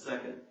frames in a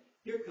second.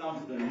 Here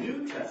comes the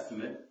New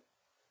Testament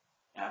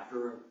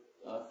after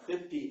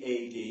 50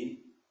 A.D.,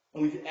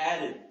 and we've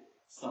added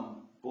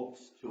some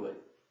books to it.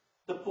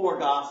 The 4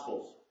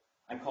 Gospels.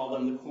 I call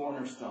them the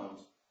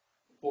cornerstones.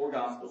 The 4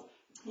 Gospels.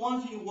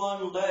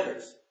 21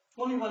 letters.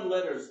 21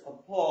 letters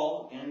of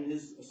Paul and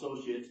his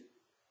associates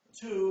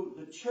to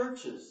the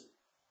churches.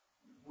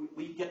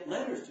 We get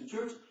letters to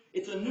church.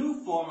 It's a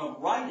new form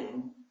of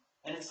writing,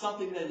 and it's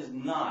something that is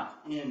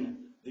not in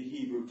the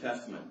Hebrew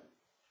Testament.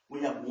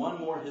 We have 1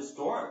 more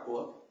historic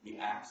book, the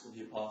Acts of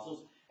the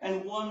Apostles,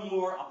 and 1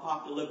 more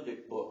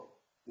apocalyptic book,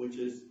 which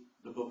is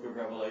the book of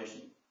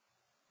Revelation.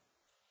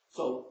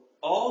 So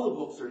all the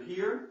books are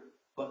here,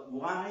 but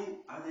why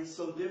are they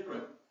so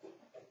different?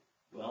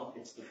 Well,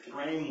 it's the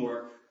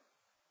framework.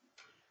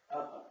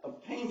 A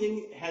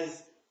painting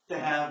has to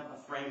have a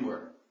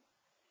framework.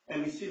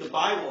 And we see the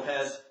Bible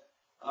has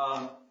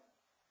a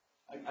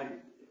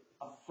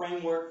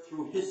framework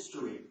through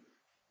history.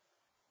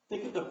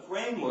 Think of the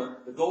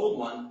framework, the gold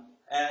one,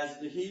 as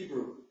the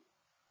Hebrew.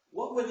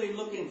 What were they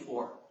looking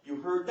for?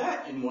 You heard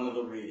that in one of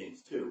the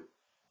readings, too.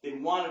 They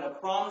wanted a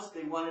promise.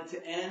 They wanted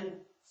to end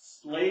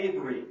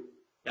slavery.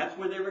 That's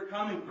where they were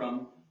coming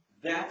from.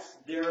 That's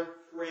their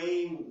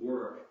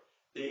framework.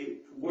 They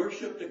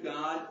worshiped a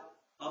God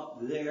up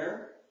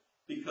there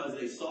because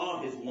they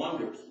saw his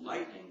wonders,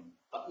 lightning,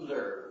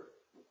 thunder,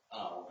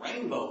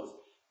 rainbows.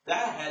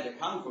 That had to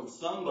come from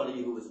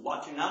somebody who was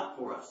watching out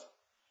for us.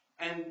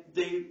 And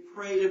they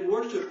prayed and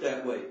worshiped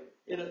that way.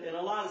 In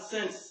a lot of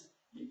sense,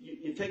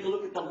 you take a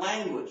look at the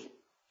language,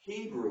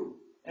 Hebrew,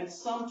 and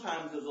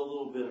sometimes there's a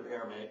little bit of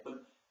Aramaic,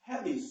 but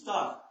heavy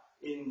stuff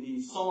in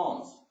the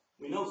Psalms.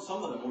 We know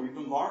some of them were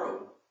even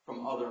borrowed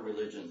from other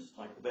religions,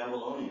 like the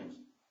Babylonians.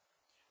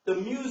 The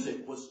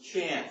music was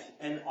chant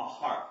and a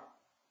harp.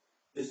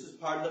 This is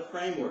part of the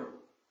framework.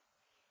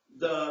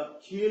 The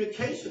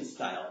communication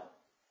style,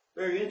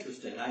 very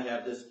interesting. I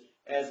have this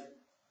as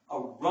a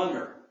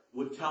runner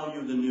would tell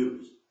you the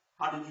news.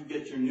 How did you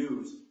get your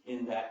news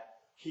in that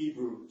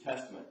Hebrew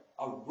Testament?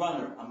 A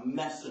runner, a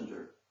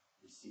messenger.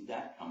 You see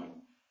that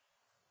coming.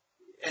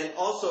 And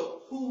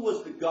also, who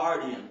was the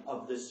guardian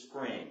of this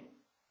frame?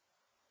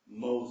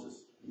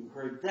 Moses. You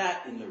heard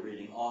that in the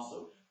reading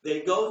also.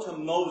 They go to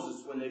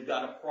Moses when they've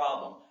got a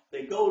problem.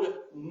 They go to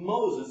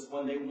Moses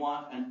when they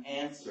want an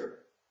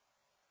answer.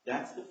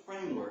 That's the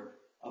framework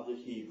of the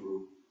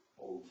Hebrew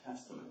Old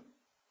Testament.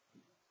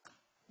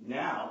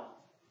 Now,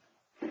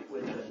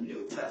 with the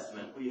New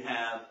Testament, we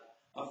have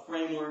a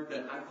framework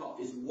that I call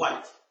is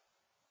white.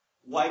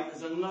 White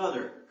is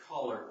another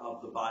color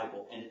of the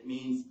Bible, and it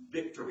means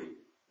victory.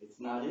 It's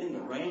not in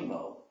the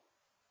rainbow.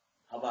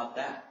 How about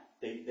that?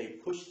 They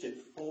pushed it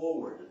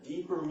forward, a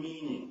deeper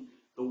meaning.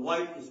 The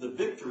white is the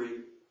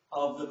victory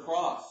of the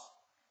cross.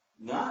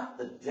 Not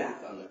the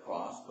death on the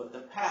cross, but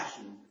the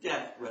passion,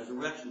 death,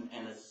 resurrection,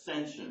 and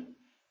ascension.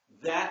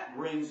 That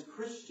brings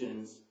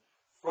Christians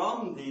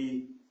from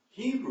the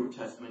Hebrew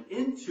Testament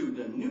into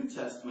the New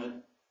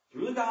Testament,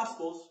 through the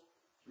Gospels,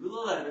 through the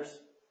letters,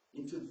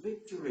 into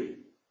victory.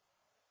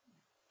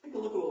 Take a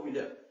look at what we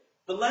did.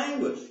 The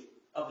language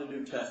of the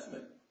New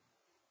Testament.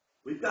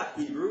 We've got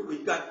Hebrew,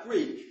 we've got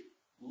Greek,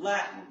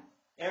 Latin,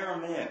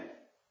 Aramaic,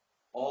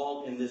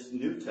 all in this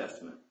New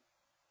Testament.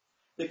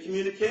 The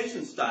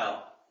communication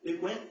style,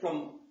 it went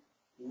from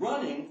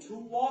running to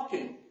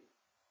walking.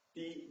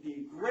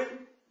 The great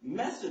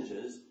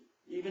messages,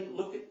 even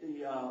look at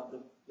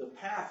the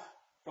path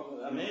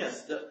from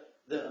Emmaus,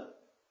 the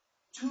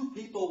 2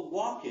 people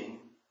walking,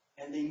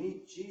 and they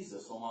meet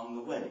Jesus along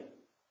the way.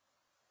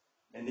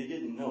 And they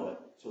didn't know it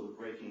till the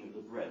breaking of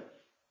the bread.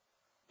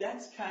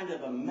 That's kind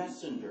of a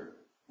messenger.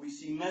 We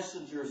see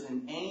messengers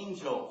and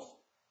angels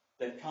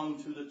that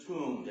come to the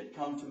tomb, that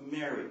come to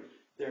Mary.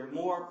 They're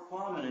more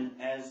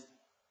prominent as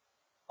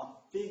a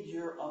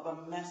figure of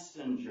a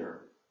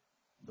messenger.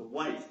 The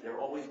white, they're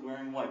always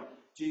wearing white.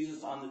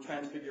 Jesus on the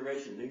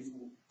Transfiguration. These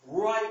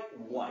bright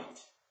white,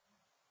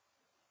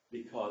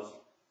 because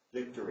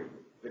victory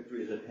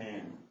is at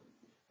hand.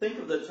 Think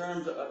of the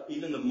terms of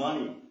even the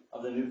money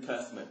of the New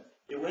Testament.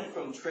 It went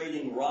from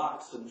trading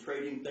rocks and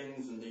trading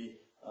things in the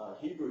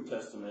Hebrew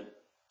Testament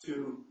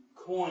to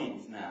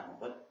coins now.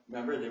 But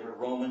remember, they were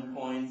Roman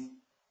coins,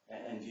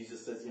 and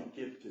Jesus says,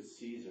 give to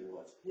Caesar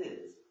what's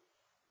his.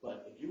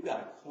 But if you got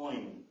a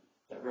coin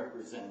that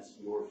represents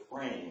your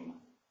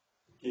frame,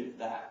 give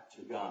that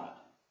to God.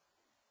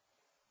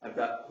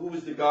 Who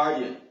was the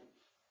guardian?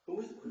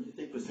 Who do you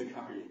think was the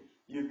guardian?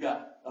 You've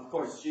got, of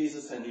course,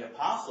 Jesus and the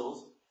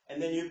apostles,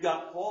 and then you've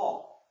got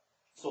Paul.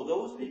 So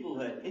those people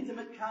who had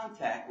intimate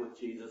contact with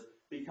Jesus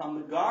become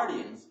the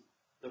guardians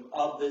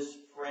of this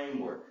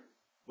framework,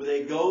 where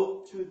they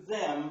go to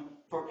them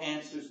for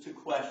answers to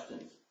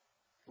questions.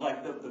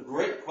 Like the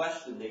great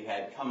question they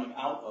had coming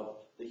out of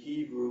the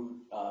Hebrew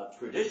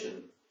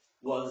tradition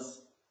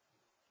was,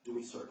 do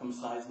we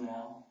circumcise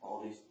now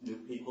all these new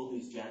people,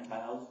 these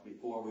Gentiles,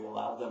 before we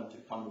allow them to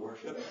come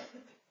worship?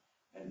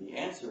 And the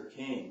answer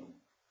came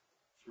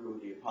through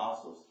the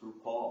apostles, through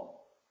Paul.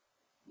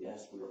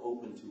 Yes, we're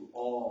open to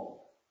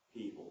all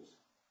peoples.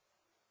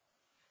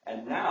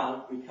 And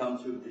now we come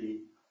to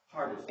the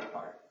hardest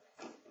part.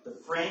 The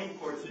frame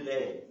for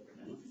today.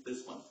 And look at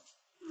this one.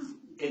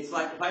 It's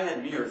like, if I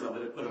had mirrors, I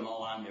would have put them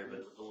all on there, but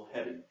it's a little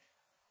heavy.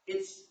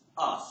 It's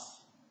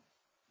us.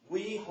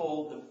 We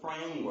hold the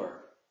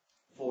framework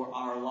for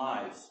our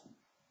lives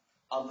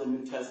of the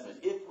New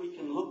Testament. If we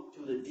can look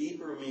to the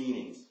deeper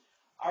meanings.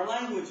 Our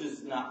language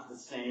is not the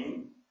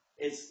same.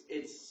 It's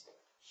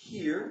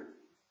here.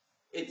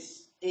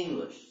 It's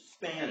English,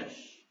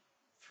 Spanish,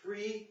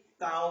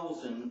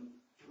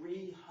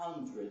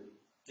 3,300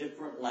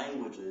 different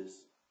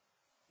languages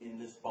in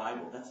this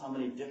Bible. That's how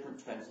many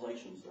different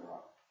translations there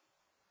are.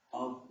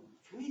 Of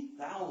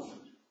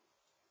 3,000.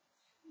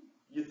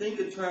 You think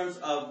in terms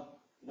of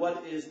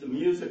what is the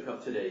music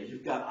of today.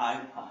 You've got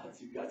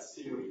iPods, you've got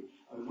Siri.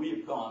 I mean,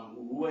 we've gone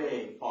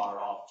way far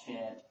off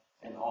chant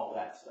and all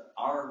that stuff.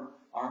 Our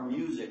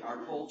music,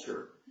 our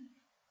culture.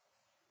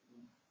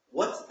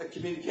 What's a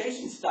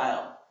communication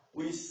style?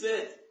 We're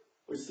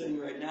sitting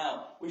right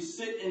now. We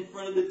sit in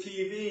front of the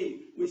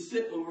TV. We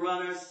sit when we're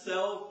on our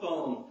cell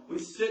phone. We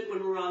sit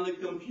when we're on the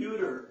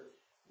computer.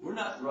 We're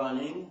not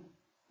running.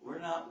 We're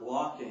not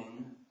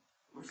walking.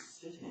 We're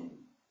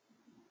sitting.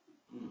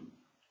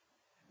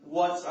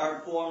 What's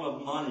our form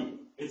of money?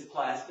 It's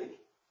plastic.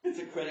 It's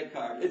a credit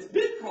card. It's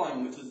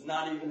Bitcoin, which does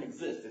not even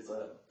exist. It's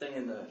a thing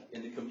in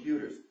the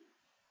computers.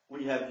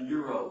 We have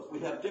euros.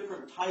 We have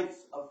different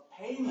types of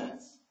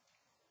payments.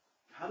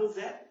 How does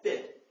that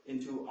fit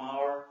into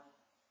our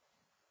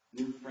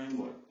new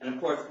framework? And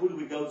of course, who do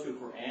we go to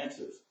for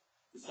answers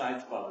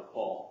besides Father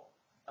Paul?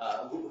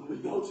 We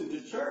go to the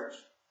church.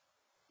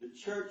 The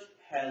church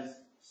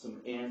has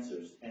some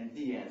answers, and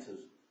the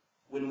answers,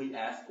 when we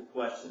ask the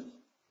questions.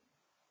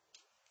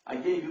 I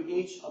gave you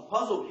each a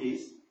puzzle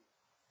piece,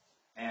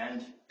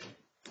 and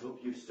I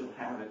hope you still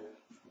have it.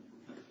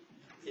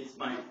 It's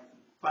my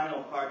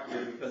final part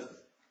here because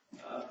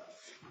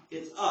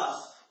it's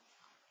us,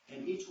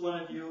 and each one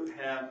of you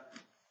have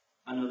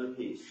another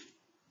piece.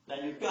 Now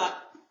you've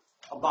got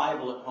a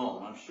Bible at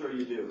home, I'm sure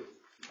you do. You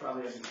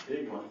probably have a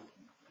big one.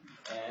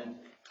 And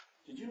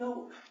did you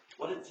know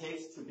what it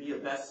takes to be a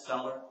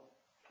bestseller?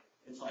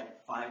 It's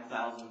like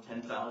 5,000,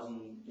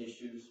 10,000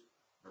 issues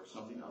or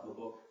something of a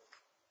book.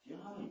 Do you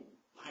know how many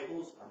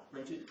Bibles are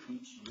printed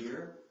each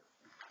year?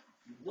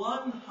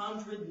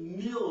 100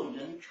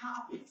 million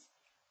copies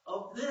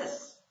of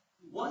this.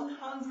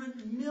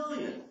 100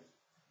 million.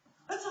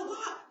 That's a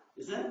lot.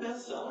 Is that a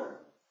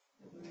bestseller?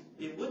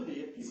 It would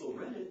be if people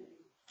read it.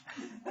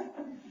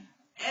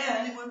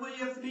 And it would be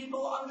if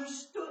people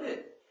understood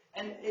it.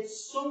 And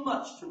it's so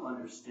much to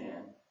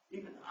understand.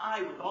 Even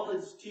I, with all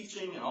this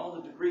teaching and all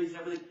the degrees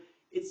and everything,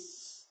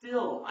 it's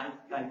still, I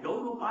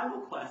go to a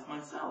Bible class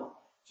myself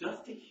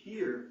just to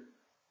hear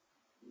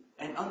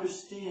and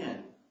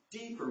understand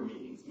deeper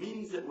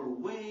meanings that were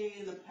way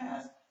in the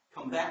past,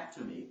 come back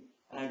to me.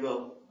 And I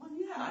go, well,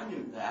 yeah, I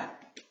knew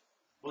that.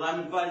 Well, I'm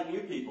inviting you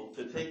people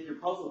to take your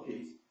puzzle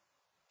piece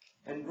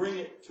and bring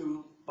it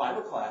to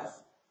Bible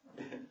class,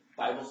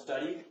 Bible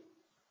study,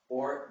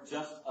 or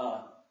just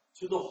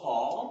to the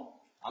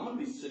hall. I'm going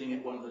to be sitting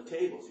at one of the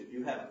tables. If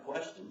you have a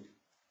question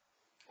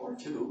or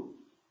two,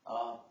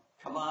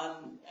 come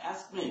on,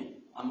 ask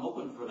me. I'm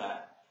open for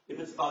that. If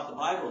it's about the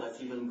Bible,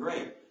 that's even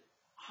great.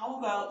 How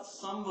about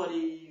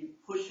somebody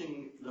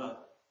pushing the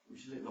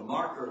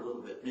marker a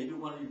little bit? Maybe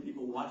one of you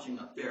people watching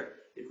up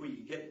there, if we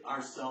could get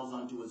ourselves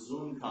onto a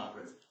Zoom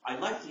conference. I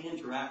like the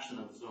interaction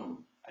of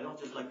Zoom. I don't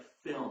just like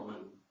film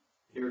and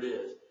here it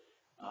is.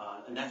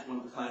 And that's one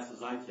of the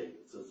classes I take.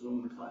 It's a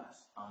Zoom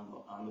class on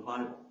the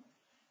Bible.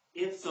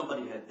 If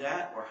somebody had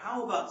that, or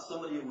how about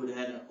somebody who would have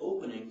had an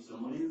opening,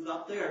 somebody who's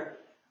up there,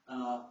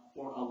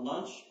 for a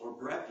lunch or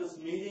breakfast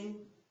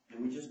meeting,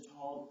 and we just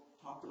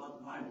talked about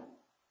the Bible.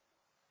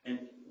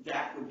 And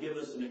that would give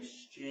us an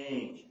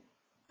exchange.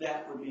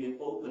 That would be an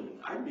opening.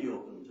 I'd be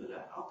open to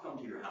that. I'll come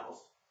to your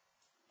house.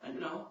 And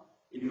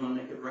If you want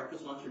to make it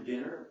breakfast, lunch, or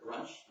dinner,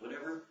 brunch,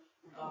 whatever,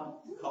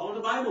 call it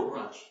a Bible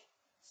brunch.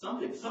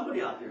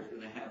 Somebody out there is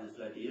going to have this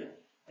idea,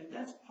 and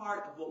that's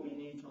part of what we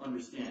need to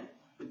understand.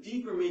 The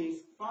deeper meanings,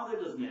 Father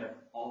doesn't have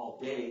all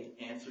day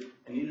to answer,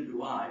 and neither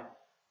do I,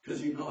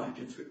 because you know I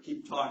could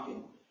keep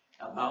talking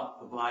about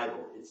the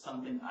Bible. It's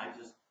something I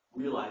just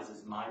realize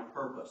is my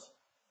purpose.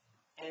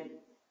 And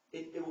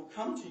it will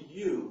come to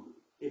you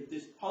if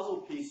this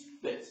puzzle piece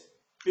fits.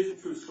 Here's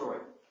a true story.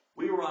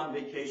 We were on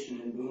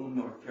vacation in Boone,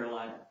 North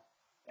Carolina,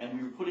 and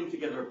we were putting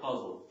together a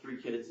puzzle,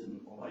 3 kids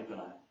and my wife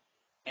and I.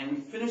 And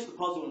we finished the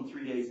puzzle in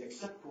 3 days,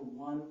 except for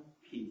one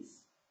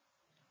piece.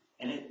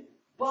 And it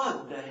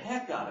bugged the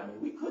heck out of me.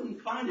 We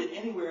couldn't find it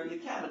anywhere in the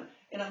cabin.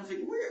 And I was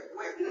like,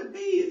 where could it be?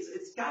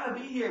 It's got to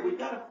be here. We've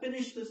got to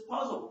finish this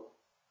puzzle.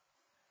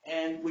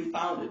 And we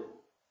found it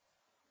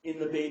in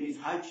the baby's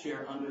high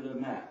chair under the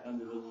mat,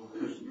 under the little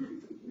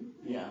cushion.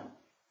 Yeah.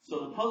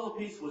 So the puzzle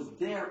piece was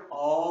there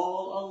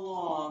all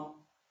along,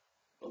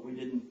 but we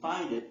didn't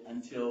find it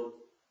until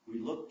we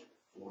looked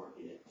for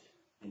it.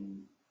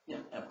 And,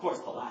 of course,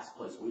 the last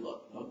place we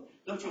looked.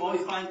 Don't you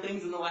always find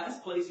things in the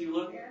last place you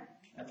look? Yeah.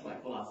 That's my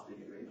philosophy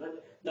degree.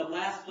 But the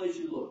last place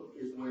you look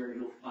is where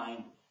you'll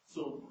find.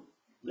 So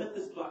let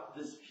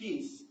this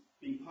piece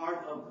be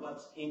part of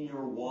what's in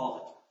your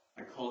wallet.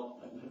 I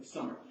call it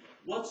summer.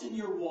 What's in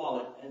your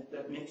wallet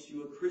that makes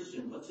you a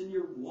Christian? What's in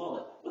your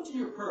wallet? What's in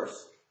your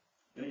purse?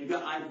 You've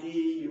got ID,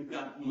 you've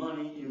got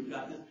money, you've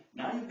got this.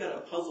 Now you've got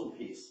a puzzle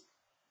piece.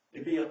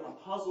 It'd be a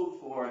puzzle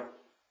for,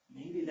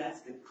 maybe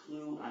that's the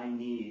clue I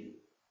need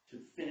to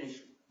finish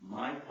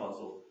my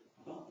puzzle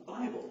about the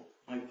Bible,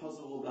 my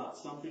puzzle about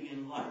something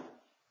in life.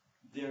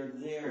 They're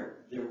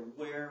there. They're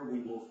where we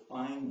will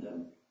find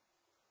them.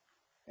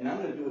 And I'm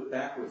going to do it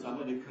backwards. I'm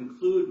going to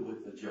conclude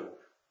with the joke.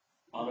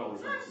 Father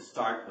always likes to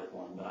start with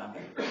one, but I'm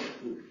going to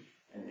conclude.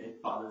 And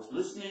if Father's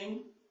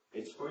listening,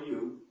 it's for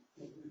you.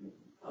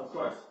 Of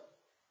course.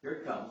 Here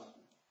it comes.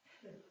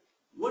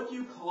 What do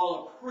you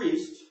call a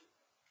priest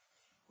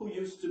who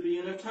used to be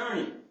an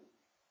attorney?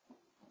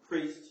 A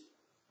priest,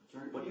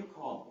 attorney, what do you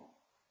call him?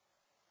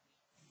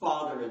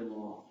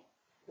 Father-in-law.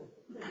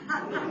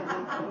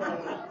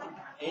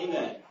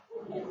 Amen.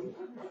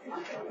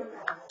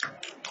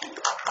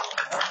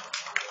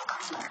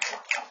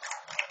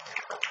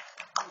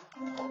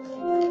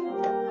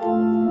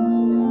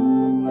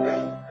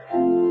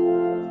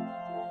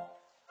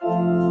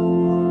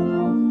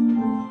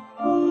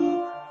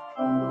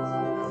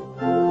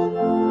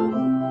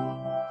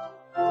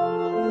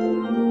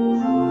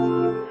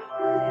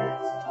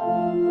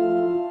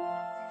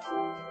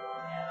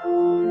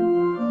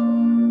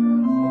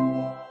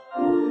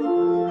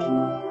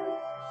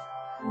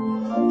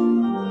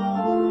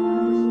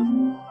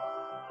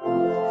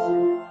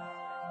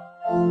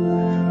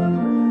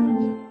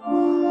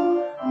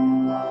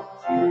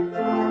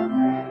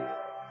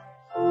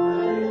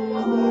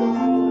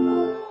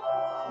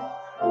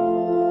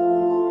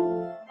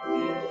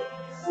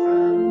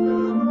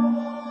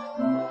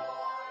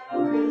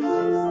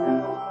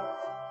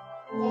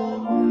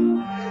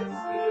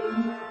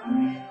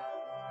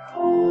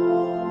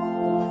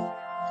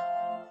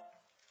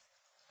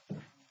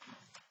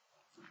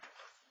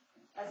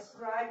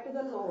 Ascribe to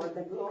the Lord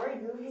the glory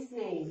due his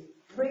name.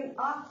 Bring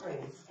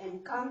offerings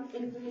and come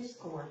into his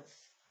courts.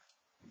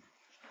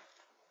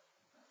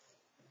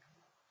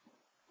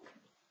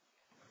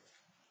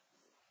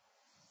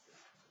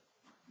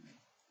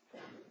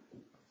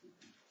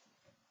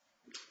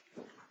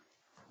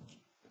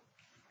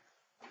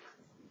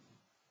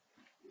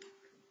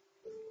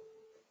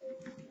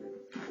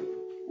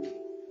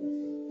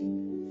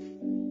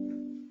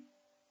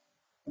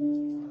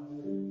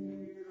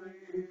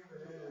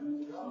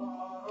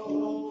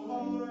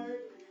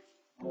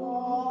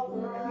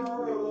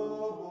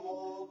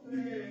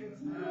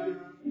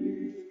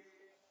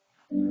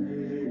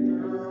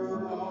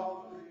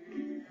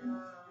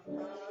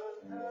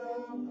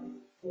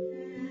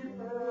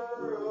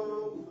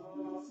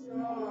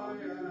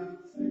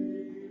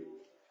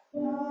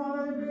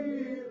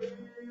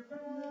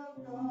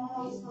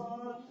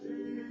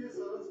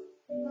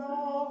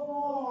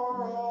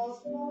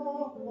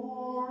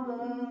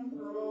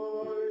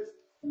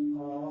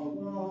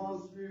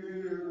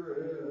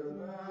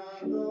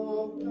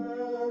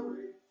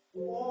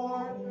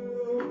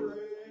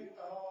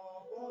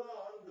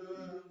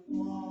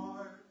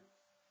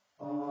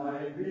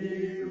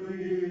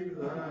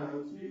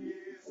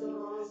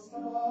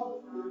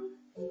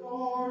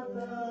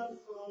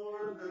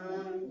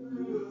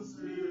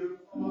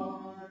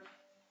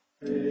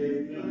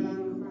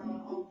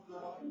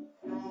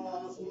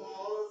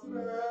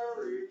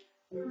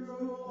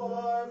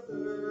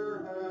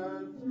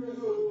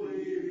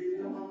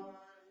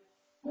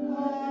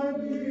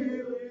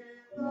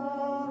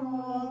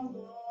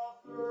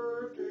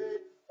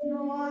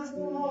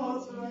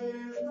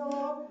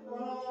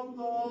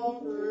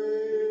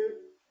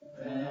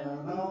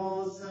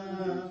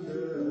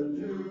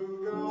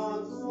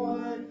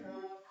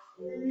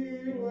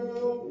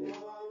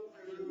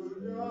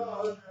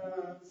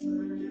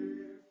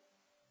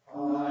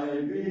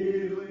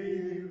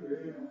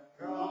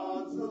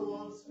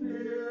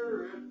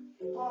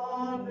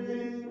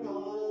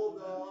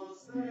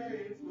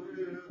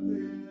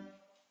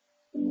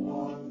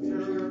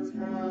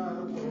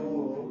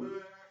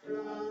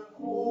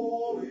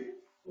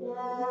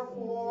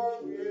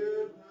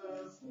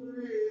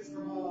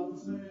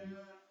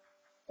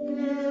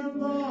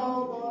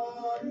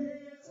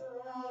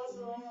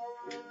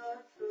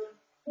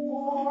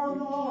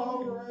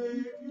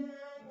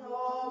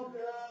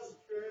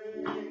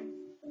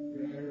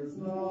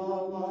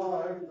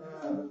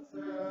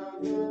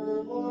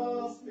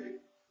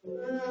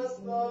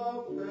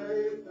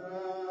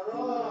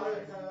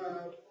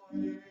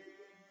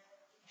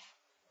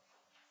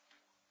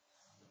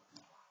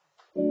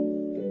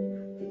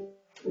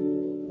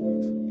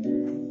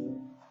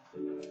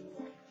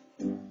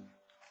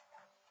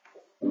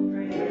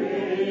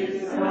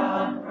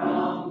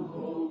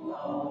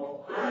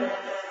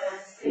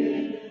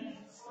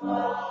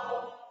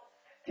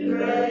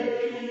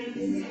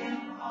 Praise him,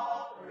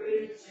 all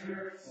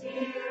creatures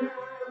here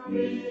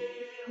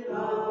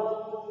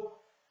below.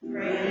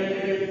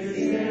 Praise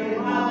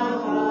him,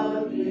 all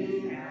of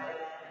ye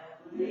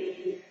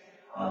heavenly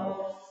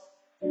hosts.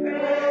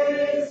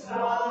 Praise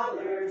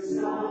Father,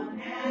 Son,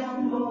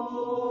 and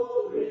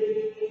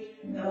Holy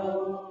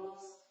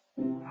Ghost.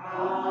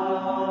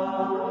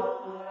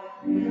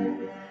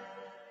 Amen.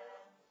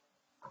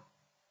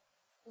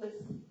 Let's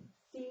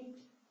seat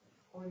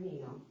or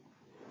kneel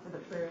for the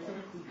prayers of the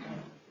people.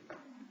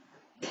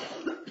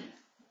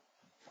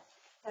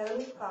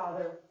 Heavenly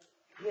Father,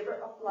 giver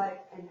of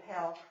life and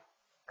health,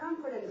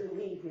 comfort and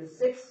relieve your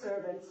sick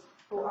servants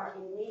who are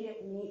in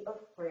immediate need of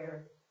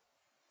prayer.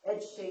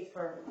 Ed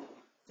Schaefer,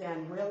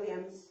 Jan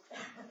Williams,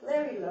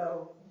 Larry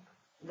Lowe,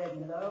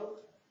 Betty Lowe,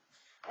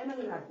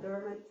 Emily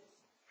McDermott,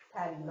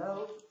 Patty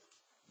Lowe,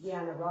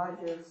 Deanna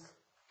Rogers,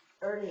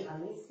 Ernie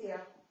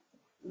Alicia,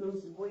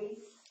 Luz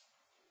Buis,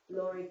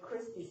 Lori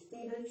Christie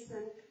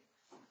Stevenson,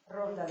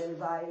 Rhonda del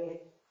Valle,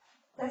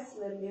 Tess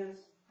Lemius,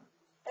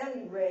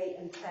 Ellie Ray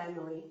and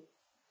family,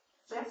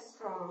 Jeff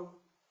Strong,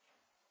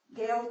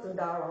 Gail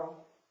Todaro,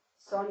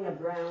 Sonia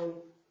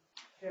Brown,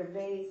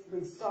 Gervais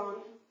Brisson,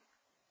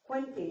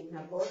 Quentin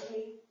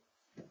Nabotny,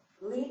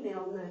 Lee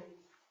Milne,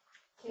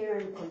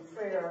 Karen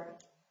Confrera,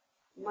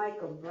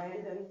 Michael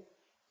Brandon,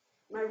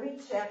 Marie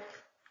Check,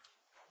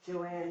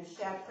 Joanne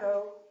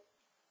Chateau,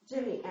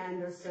 Jimmy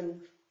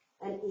Anderson,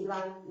 and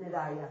Ilan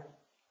Medaya.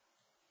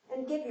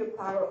 And give your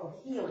power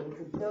of healing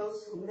to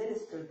those who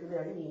minister to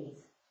their needs,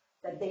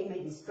 that they may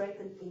be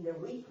strengthened in their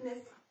weakness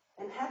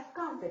and have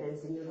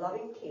confidence in your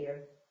loving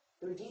care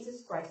through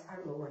Jesus Christ our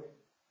Lord.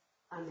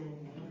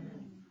 Amen.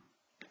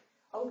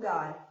 O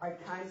God, our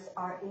times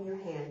are in your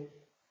hand.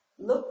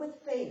 Look with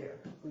favor,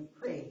 we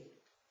pray,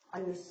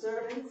 on your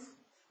servants,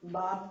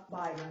 Bob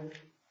Byron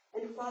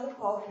and Father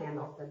Paul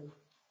Hamilton,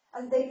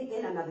 as they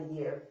begin another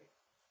year.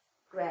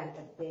 Grant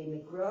that they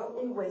may grow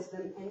in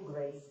wisdom and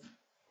grace,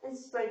 and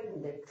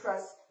strengthen their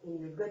trust in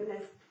your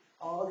goodness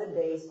all the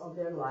days of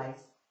their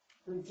lives,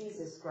 through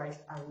Jesus Christ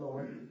our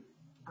Lord.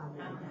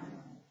 Amen.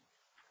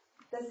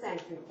 The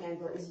sanctuary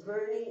candle is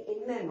burning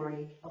in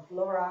memory of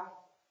Laura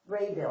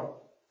Braybill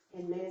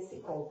and Nancy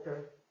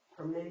Coulter,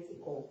 from Nancy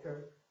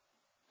Coulter.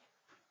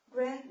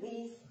 Grant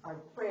these our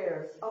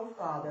prayers, O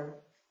Father,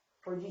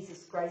 for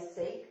Jesus Christ's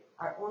sake,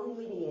 our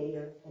only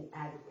mediator and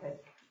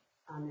advocate.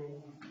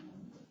 Amen.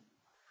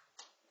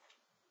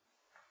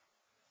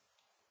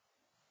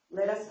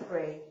 Let us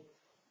pray.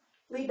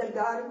 May the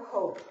God of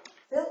hope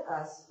fill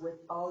us with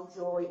all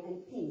joy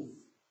and peace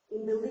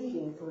in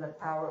believing through the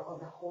power of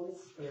the Holy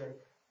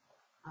Spirit.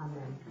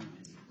 Amen.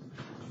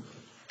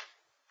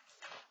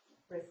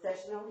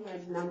 Processional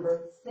hymn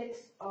number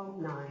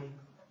 609.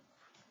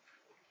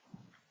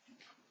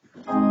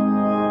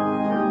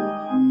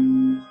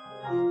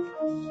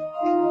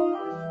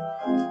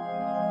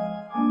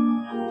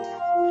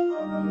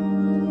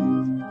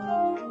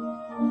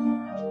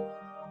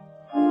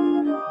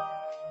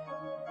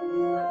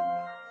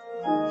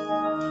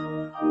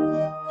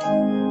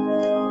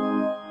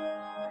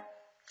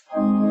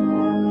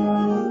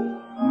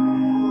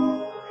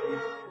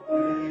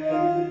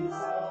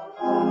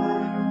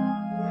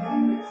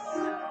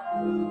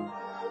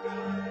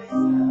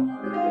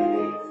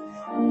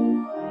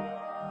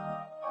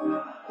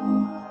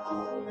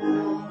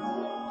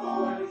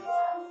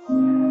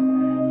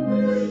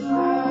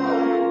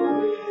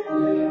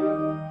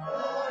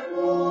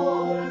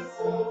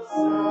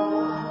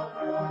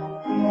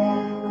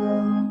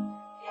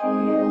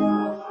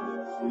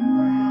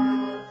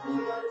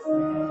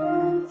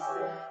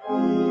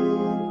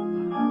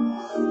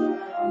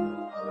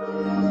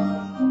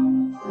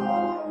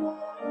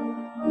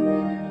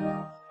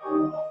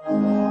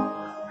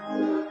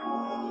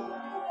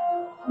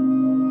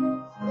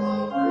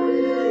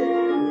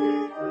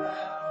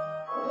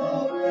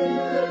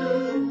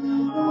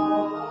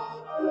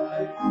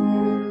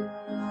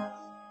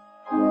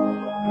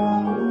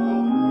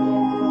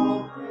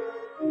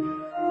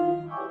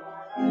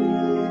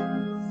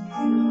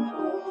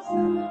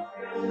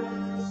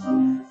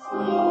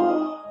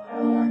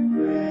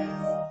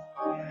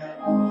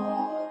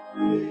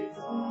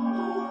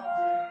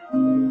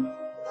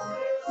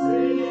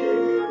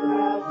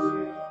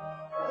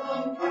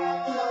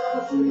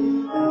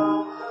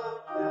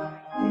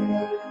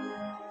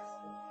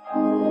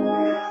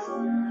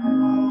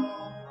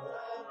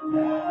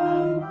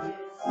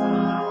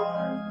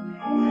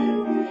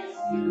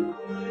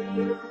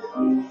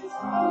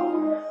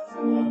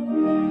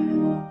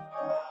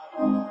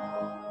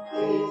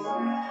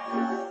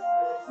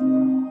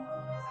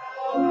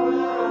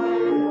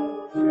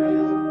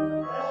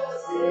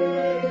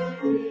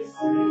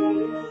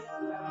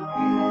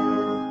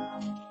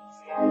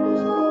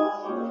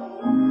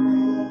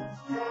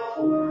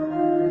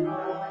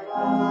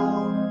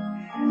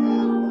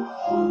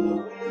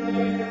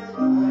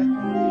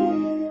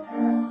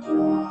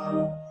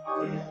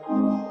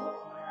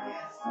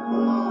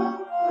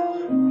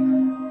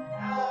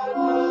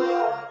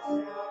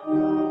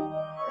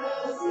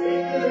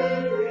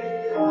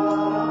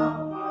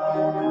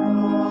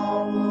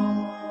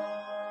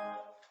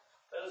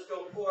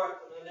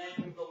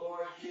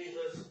 Lord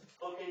Jesus,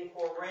 looking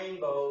for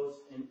rainbows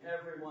in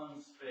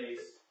everyone's face.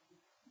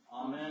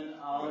 Amen.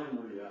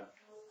 Alleluia.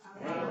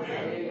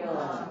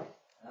 Hallelujah.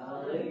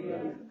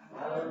 Hallelujah.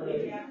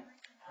 Hallelujah.